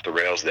getting off the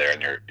rails there,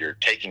 and you're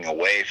taking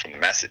away from the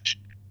message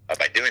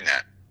by doing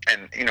that.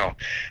 And, a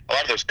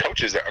lot of those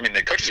coaches,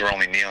 the coaches were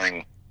only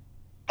kneeling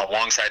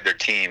alongside their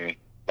team.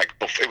 Like,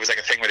 it was like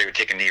a thing where they would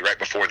take a knee right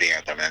before the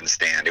anthem and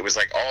stand. It was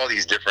like all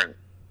these different,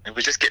 it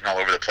was just getting all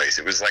over the place.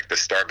 It was like the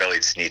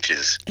Star-Bellied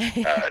Sneetches,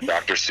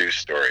 Dr. Seuss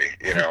story,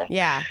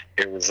 Yeah.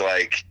 It was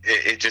like,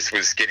 it just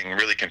was getting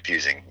really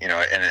confusing,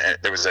 and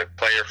there was a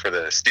player for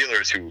the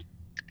Steelers who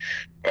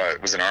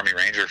was an Army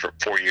Ranger for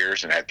 4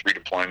 years and had 3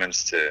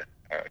 deployments to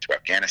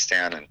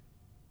Afghanistan. And,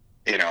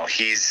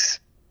 he's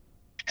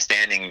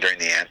standing during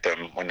the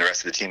anthem when the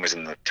rest of the team was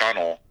in the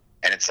tunnel,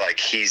 and it's like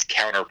he's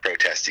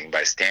counter-protesting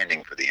by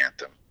standing for the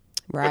anthem.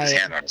 Right. With his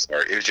hand on his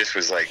heart. It just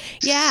was like,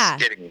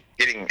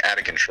 getting out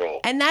of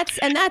control. And that's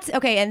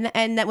okay.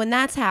 And that when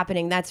that's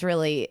happening, that's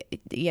really,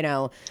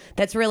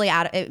 that's really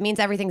it means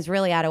everything's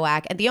really out of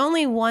whack. And the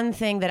only one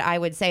thing that I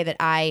would say that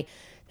I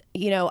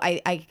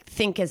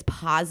think is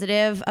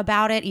positive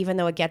about it, even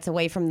though it gets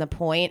away from the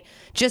point,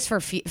 just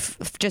for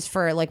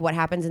like what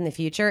happens in the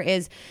future,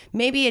 is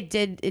maybe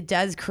it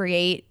does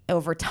create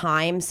over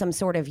time some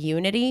sort of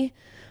unity.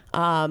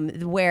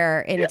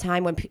 Where in a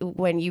time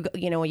when you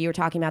were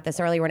talking about this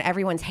earlier, when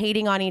everyone's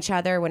hating on each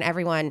other, when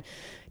everyone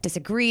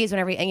disagrees,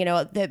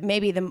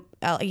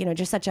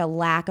 just such a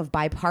lack of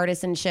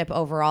bipartisanship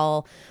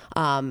overall,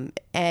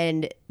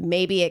 and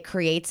maybe it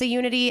creates a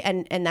unity,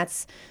 and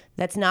it's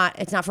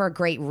not for a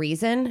great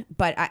reason,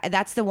 but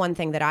that's the one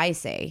thing that I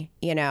say,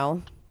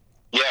 Yeah,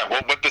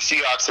 well, what the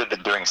Seahawks have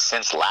been doing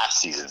since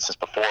last season, since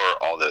before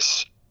all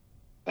this,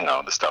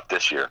 the stuff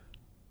this year,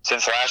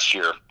 since last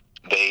year,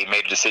 they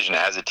made a decision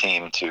as a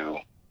team to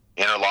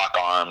interlock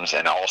arms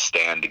and all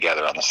stand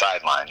together on the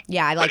sideline.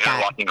 Yeah, I like that.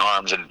 Interlocking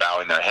arms and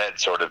bowing their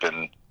heads, sort of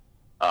in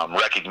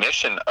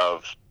recognition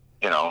of,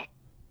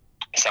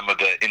 some of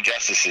the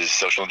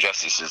social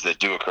injustices that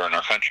do occur in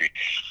our country,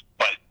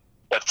 but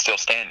still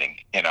standing,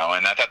 And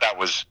I thought that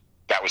was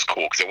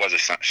cool, because it was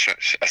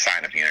a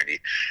sign of unity.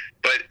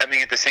 But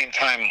at the same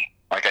time,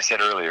 like I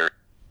said earlier,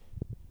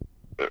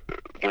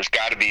 there's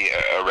got to be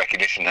a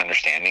recognition and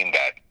understanding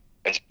that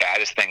as bad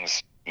as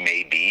things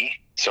may be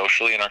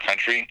socially in our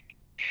country,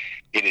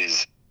 it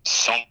is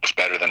so much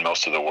better than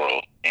most of the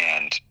world.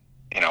 And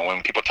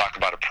when people talk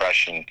about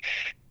oppression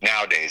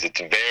nowadays, it's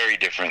very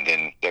different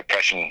than the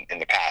oppression in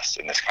the past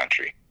in this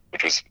country,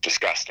 which was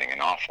disgusting and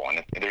awful.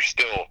 And there's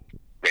still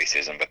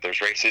racism, but there's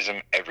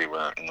racism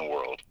everywhere in the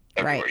world.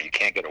 Everywhere. Right. You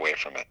can't get away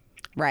from it.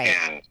 Right.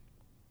 And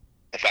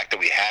the fact that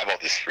we have all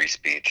this free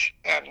speech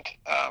and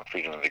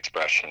freedom of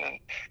expression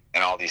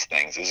and all these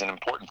things is an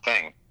important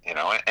thing, and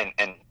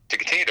to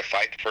continue to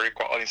fight for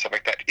equality and stuff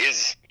like that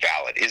is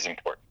valid, is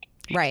important.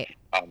 Right.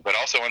 But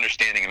also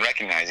understanding and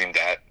recognizing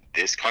that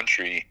this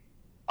country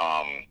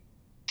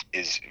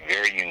is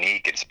very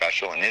unique and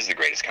special, and is the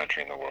greatest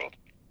country in the world.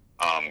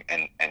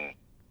 And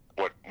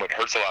what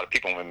hurts a lot of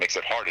people and what makes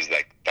it hard is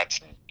that that's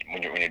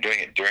when you're doing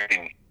it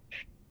during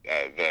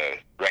the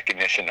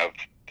recognition of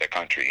the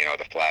country,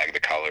 the flag, the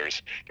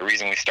colors. The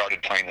reason we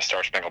started playing the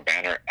Star Spangled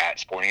Banner at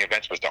sporting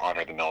events was to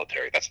honor the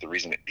military. That's the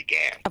reason it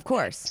began. Of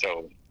course.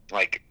 So, a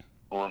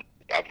lot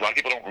of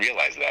people don't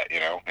realize that,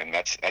 and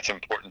that's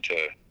important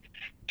to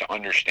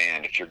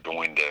understand. If you're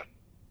going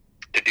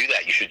to do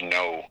that, you should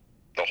know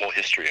the whole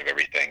history of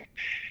everything.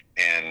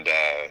 And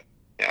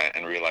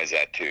and realize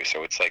that too.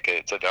 So it's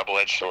a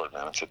double-edged sword,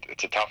 man.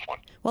 It's a tough one.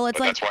 Well, it's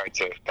but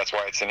that's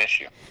why it's an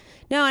issue.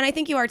 No, and I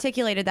think you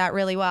articulated that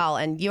really well,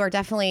 and you are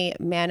definitely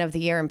Man of the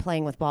Year in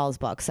Playing with Balls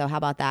book. So how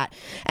about that?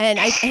 And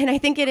I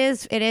think it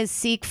is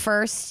seek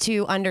first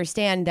to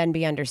understand, then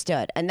be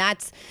understood. And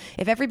that's,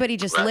 if everybody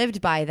just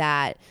lived by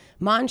that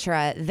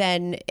mantra,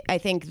 then I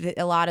think that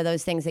a lot of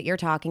those things that you're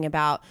talking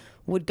about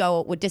would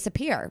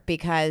disappear,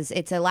 because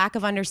it's a lack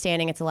of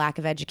understanding, it's a lack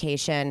of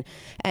education,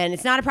 and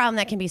it's not a problem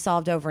that can be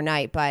solved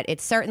overnight, but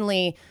it's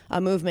certainly a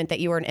movement that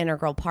you were an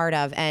integral part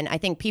of. And I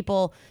think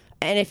people,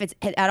 and if it's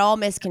at all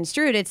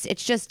misconstrued,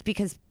 it's just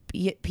because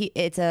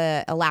it's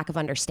a lack of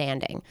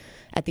understanding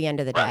at the end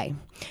of the day.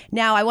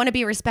 Now, I want to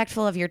be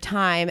respectful of your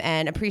time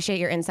and appreciate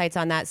your insights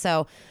on that.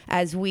 So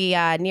as we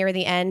near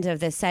the end of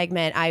this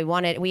segment, I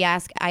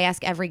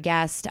ask every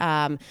guest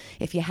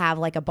if you have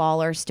like a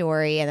baller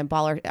story, and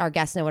then our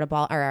guests know what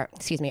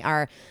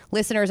our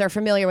listeners are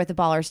familiar with the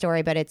baller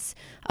story, but it's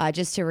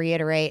just to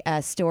reiterate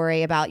a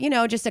story about,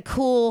 just a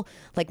cool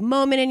like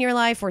moment in your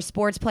life where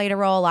sports played a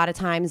role. A lot of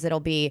times it'll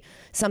be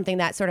something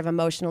that sort of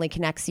emotionally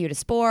connects you to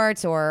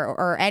sports,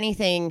 or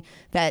anything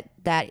that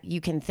you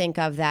can think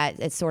of that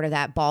it's sort of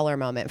that baller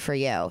moment for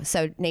you.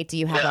 So Nate, do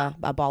you have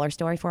a baller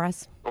story for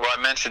us? Well,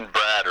 I mentioned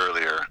Brad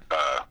earlier,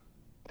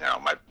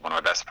 one of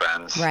my best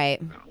friends, right?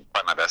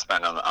 Probably my best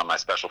friend on my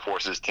special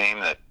forces team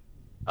that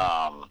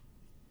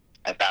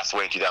passed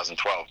away in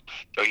 2012.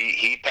 So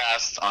he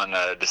passed on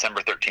December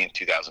 13th,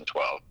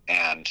 2012,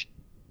 and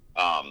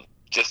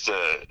just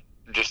a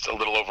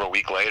little over a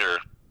week later,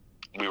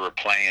 we were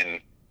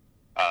playing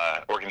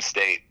Oregon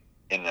State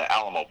in the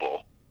Alamo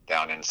Bowl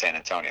down in San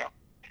Antonio.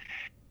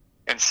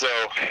 And so,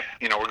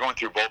 we're going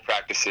through bowl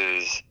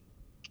practices.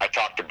 I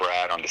talked to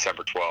Brad on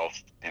December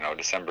 12th.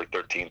 December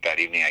 13th, that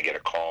evening, I get a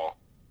call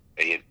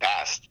that he had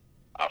passed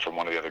from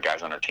one of the other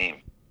guys on our team.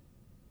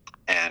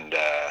 And,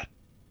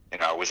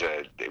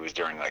 it was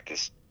during like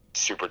this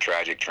super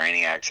tragic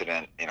training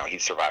accident. He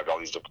survived all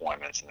these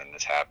deployments, and then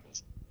this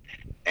happens.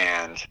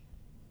 And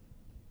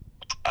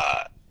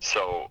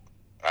so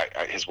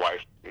his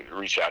wife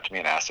reached out to me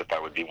and asked if I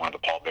would be one of the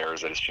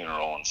pallbearers at his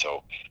funeral. And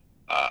so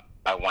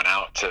I went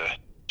out to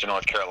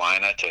North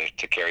Carolina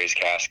to carry his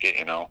casket,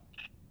 and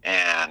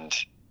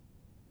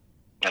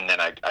then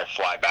I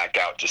fly back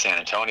out to San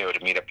Antonio to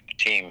meet up with the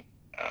team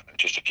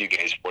just a few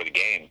days before the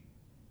game.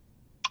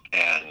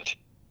 And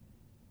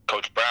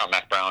Coach Brown,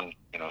 Mac Brown,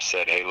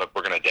 said, "Hey, look,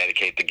 we're going to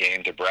dedicate the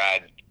game to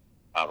Brad.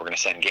 We're going to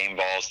send game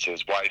balls to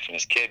his wife and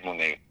his kid when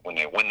we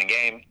win the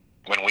game,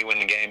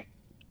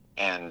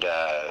 and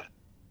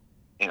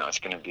it's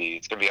going to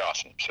be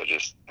awesome. So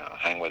just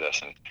hang with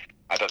us." And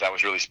I thought that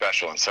was really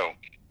special. And so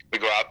we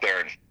go out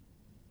there, and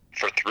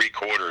for 3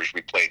 quarters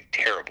we played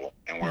terrible,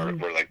 and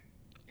we're like,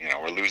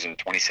 we're losing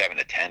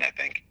 27-10, I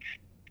think.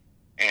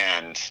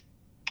 And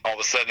all of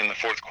a sudden in the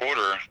 4th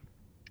quarter,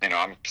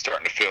 I'm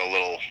starting to feel a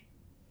little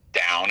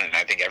down, and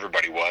I think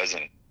everybody was.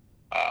 And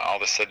all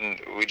of a sudden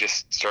we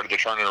just started to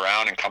turn it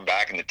around and come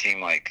back, and the team,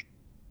 like,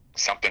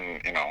 something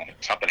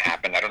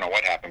happened. I don't know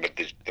what happened, but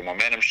the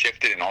momentum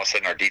shifted, and all of a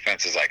sudden our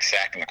defense is like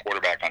sacking the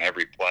quarterback on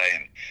every play.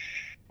 And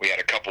we had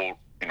a couple,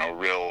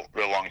 real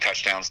long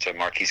touchdowns to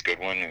Marquise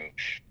Goodwin, and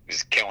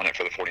he's killing it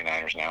for the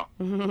 49ers now.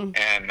 Mm-hmm.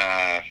 And,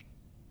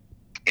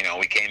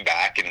 we came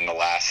back, and in the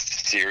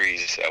last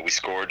series, we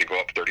scored to go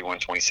up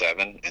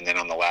 31-27. And then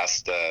on the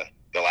last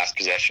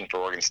possession for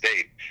Oregon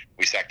State,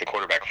 we sacked the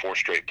quarterback 4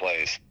 straight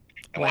plays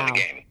and won the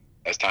game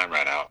as time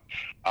ran out.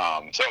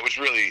 So it was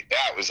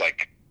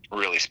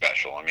really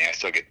special. I mean, I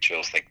still get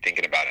chills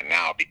thinking about it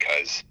now,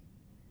 because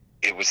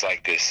it was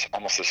like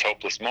almost this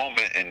hopeless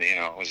moment. And,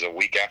 it was a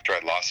week after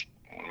I'd lost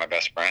one of my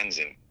best friends.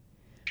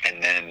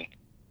 And then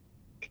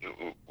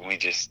we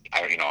just,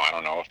 I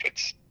don't know if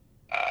it's,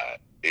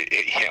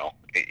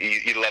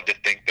 you'd love to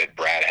think that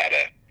Brad had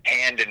a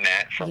hand in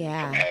that from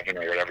heaven,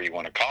 or whatever you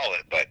want to call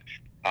it. But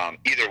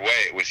either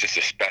way, it was just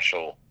a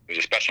special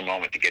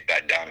moment to get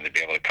that done, and to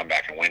be able to come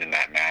back and win in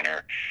that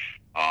manner.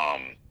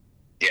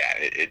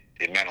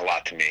 It meant a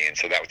lot to me. And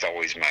so that's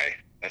always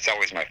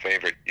my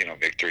favorite,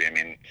 victory. I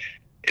mean,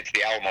 it's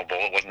the Alamo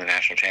Bowl. It wasn't the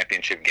national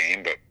championship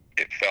game, but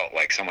it felt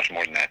like so much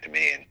more than that to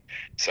me. And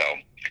so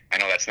I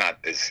know that's not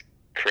as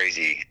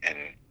crazy and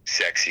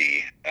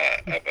sexy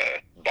of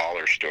a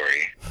baller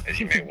story as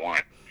you may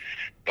want,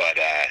 but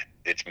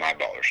it's my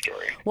baller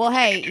story. Well,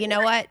 hey, you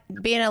know what?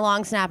 Being a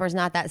long snapper is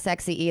not that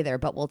sexy either,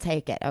 but we'll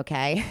take it,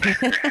 okay?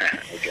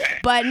 Okay.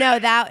 But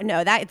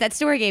that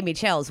story gave me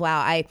chills. Wow,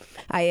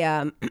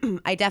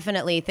 I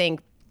definitely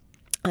think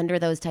under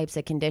those types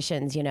of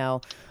conditions,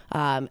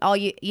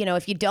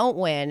 if you don't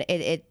win,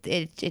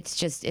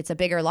 it's a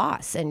bigger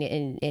loss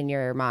in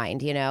your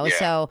mind,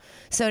 Yeah.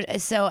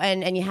 So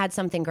and you had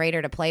something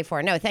greater to play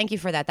for. No, thank you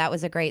for that. That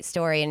was a great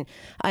story, and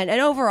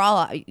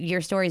overall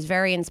your story is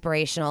very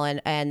inspirational,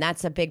 and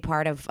that's a big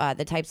part of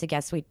the types of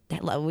guests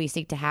we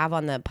seek to have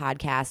on the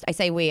podcast. I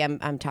say we,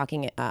 I'm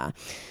talking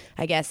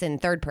I guess in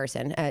third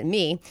person,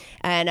 me.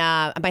 And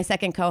my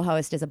second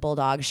co-host is a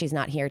bulldog. She's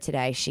not here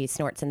today. She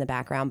snorts in the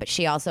background, but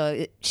she also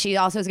is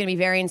going to be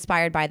very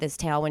inspired by this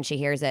tale when she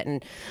hears it.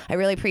 And I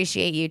really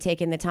appreciate you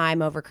taking the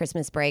time over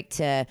Christmas break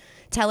to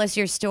tell us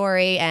your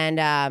story. And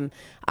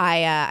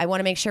I want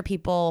to make sure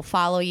people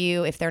follow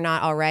you if they're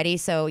not already.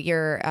 So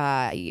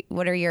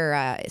what are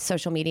your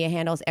social media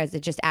handles? Is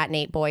it just at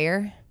Nate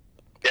Boyer?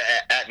 Yeah,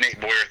 at Nate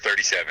Boyer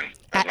 37.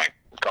 That's my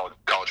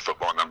college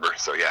football number.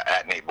 So yeah,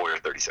 at Nate Boyer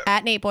 37.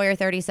 At Nate Boyer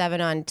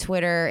 37 on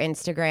Twitter,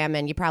 Instagram,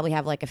 and you probably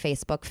have like a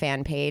Facebook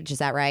fan page. Is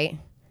that right?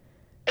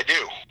 I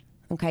do.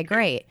 Okay,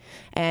 great.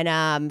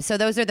 And so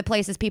those are the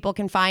places people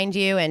can find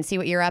you and see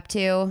what you're up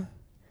to?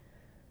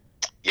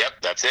 Yep,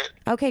 that's it.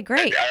 Okay,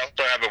 great. I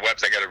also have a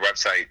website. I got a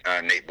website,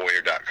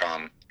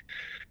 nateboyer.com.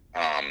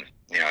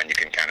 And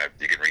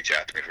you can reach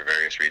out to me for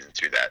various reasons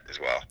through that as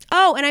well.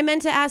 Oh, and I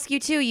meant to ask you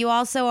too. You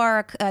also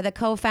are the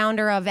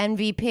co-founder of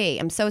MVP.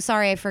 I'm so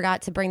sorry I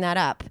forgot to bring that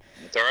up.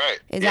 It's all right.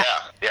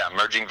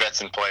 Emerging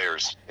Vets and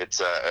Players.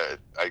 It's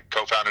I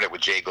co-founded it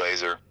with Jay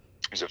Glazer,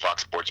 who's a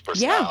Fox Sports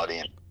personality.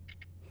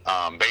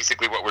 Yeah. And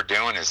basically, what we're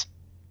doing is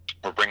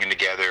we're bringing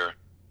together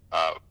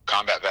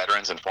combat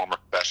veterans and former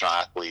professional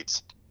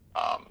athletes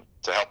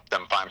to help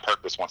them find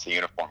purpose once the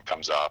uniform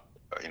comes off.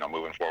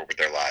 Moving forward with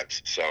their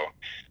lives. So.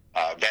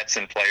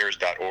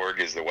 Vetsandplayers.org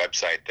is the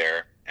website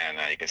there, and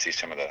you can see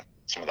some of the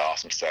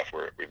awesome stuff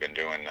we've been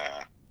doing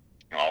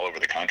all over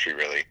the country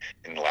really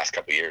in the last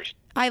couple of years.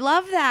 I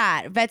love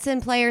that.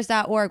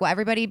 Vetsandplayers.org. Well,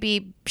 everybody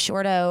be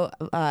sure to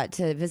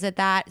visit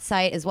that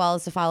site as well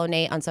as to follow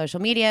Nate on social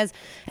medias.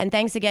 And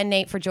thanks again,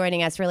 Nate, for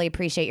joining us. Really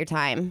appreciate your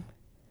time.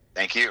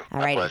 Thank you.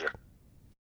 All right. My pleasure.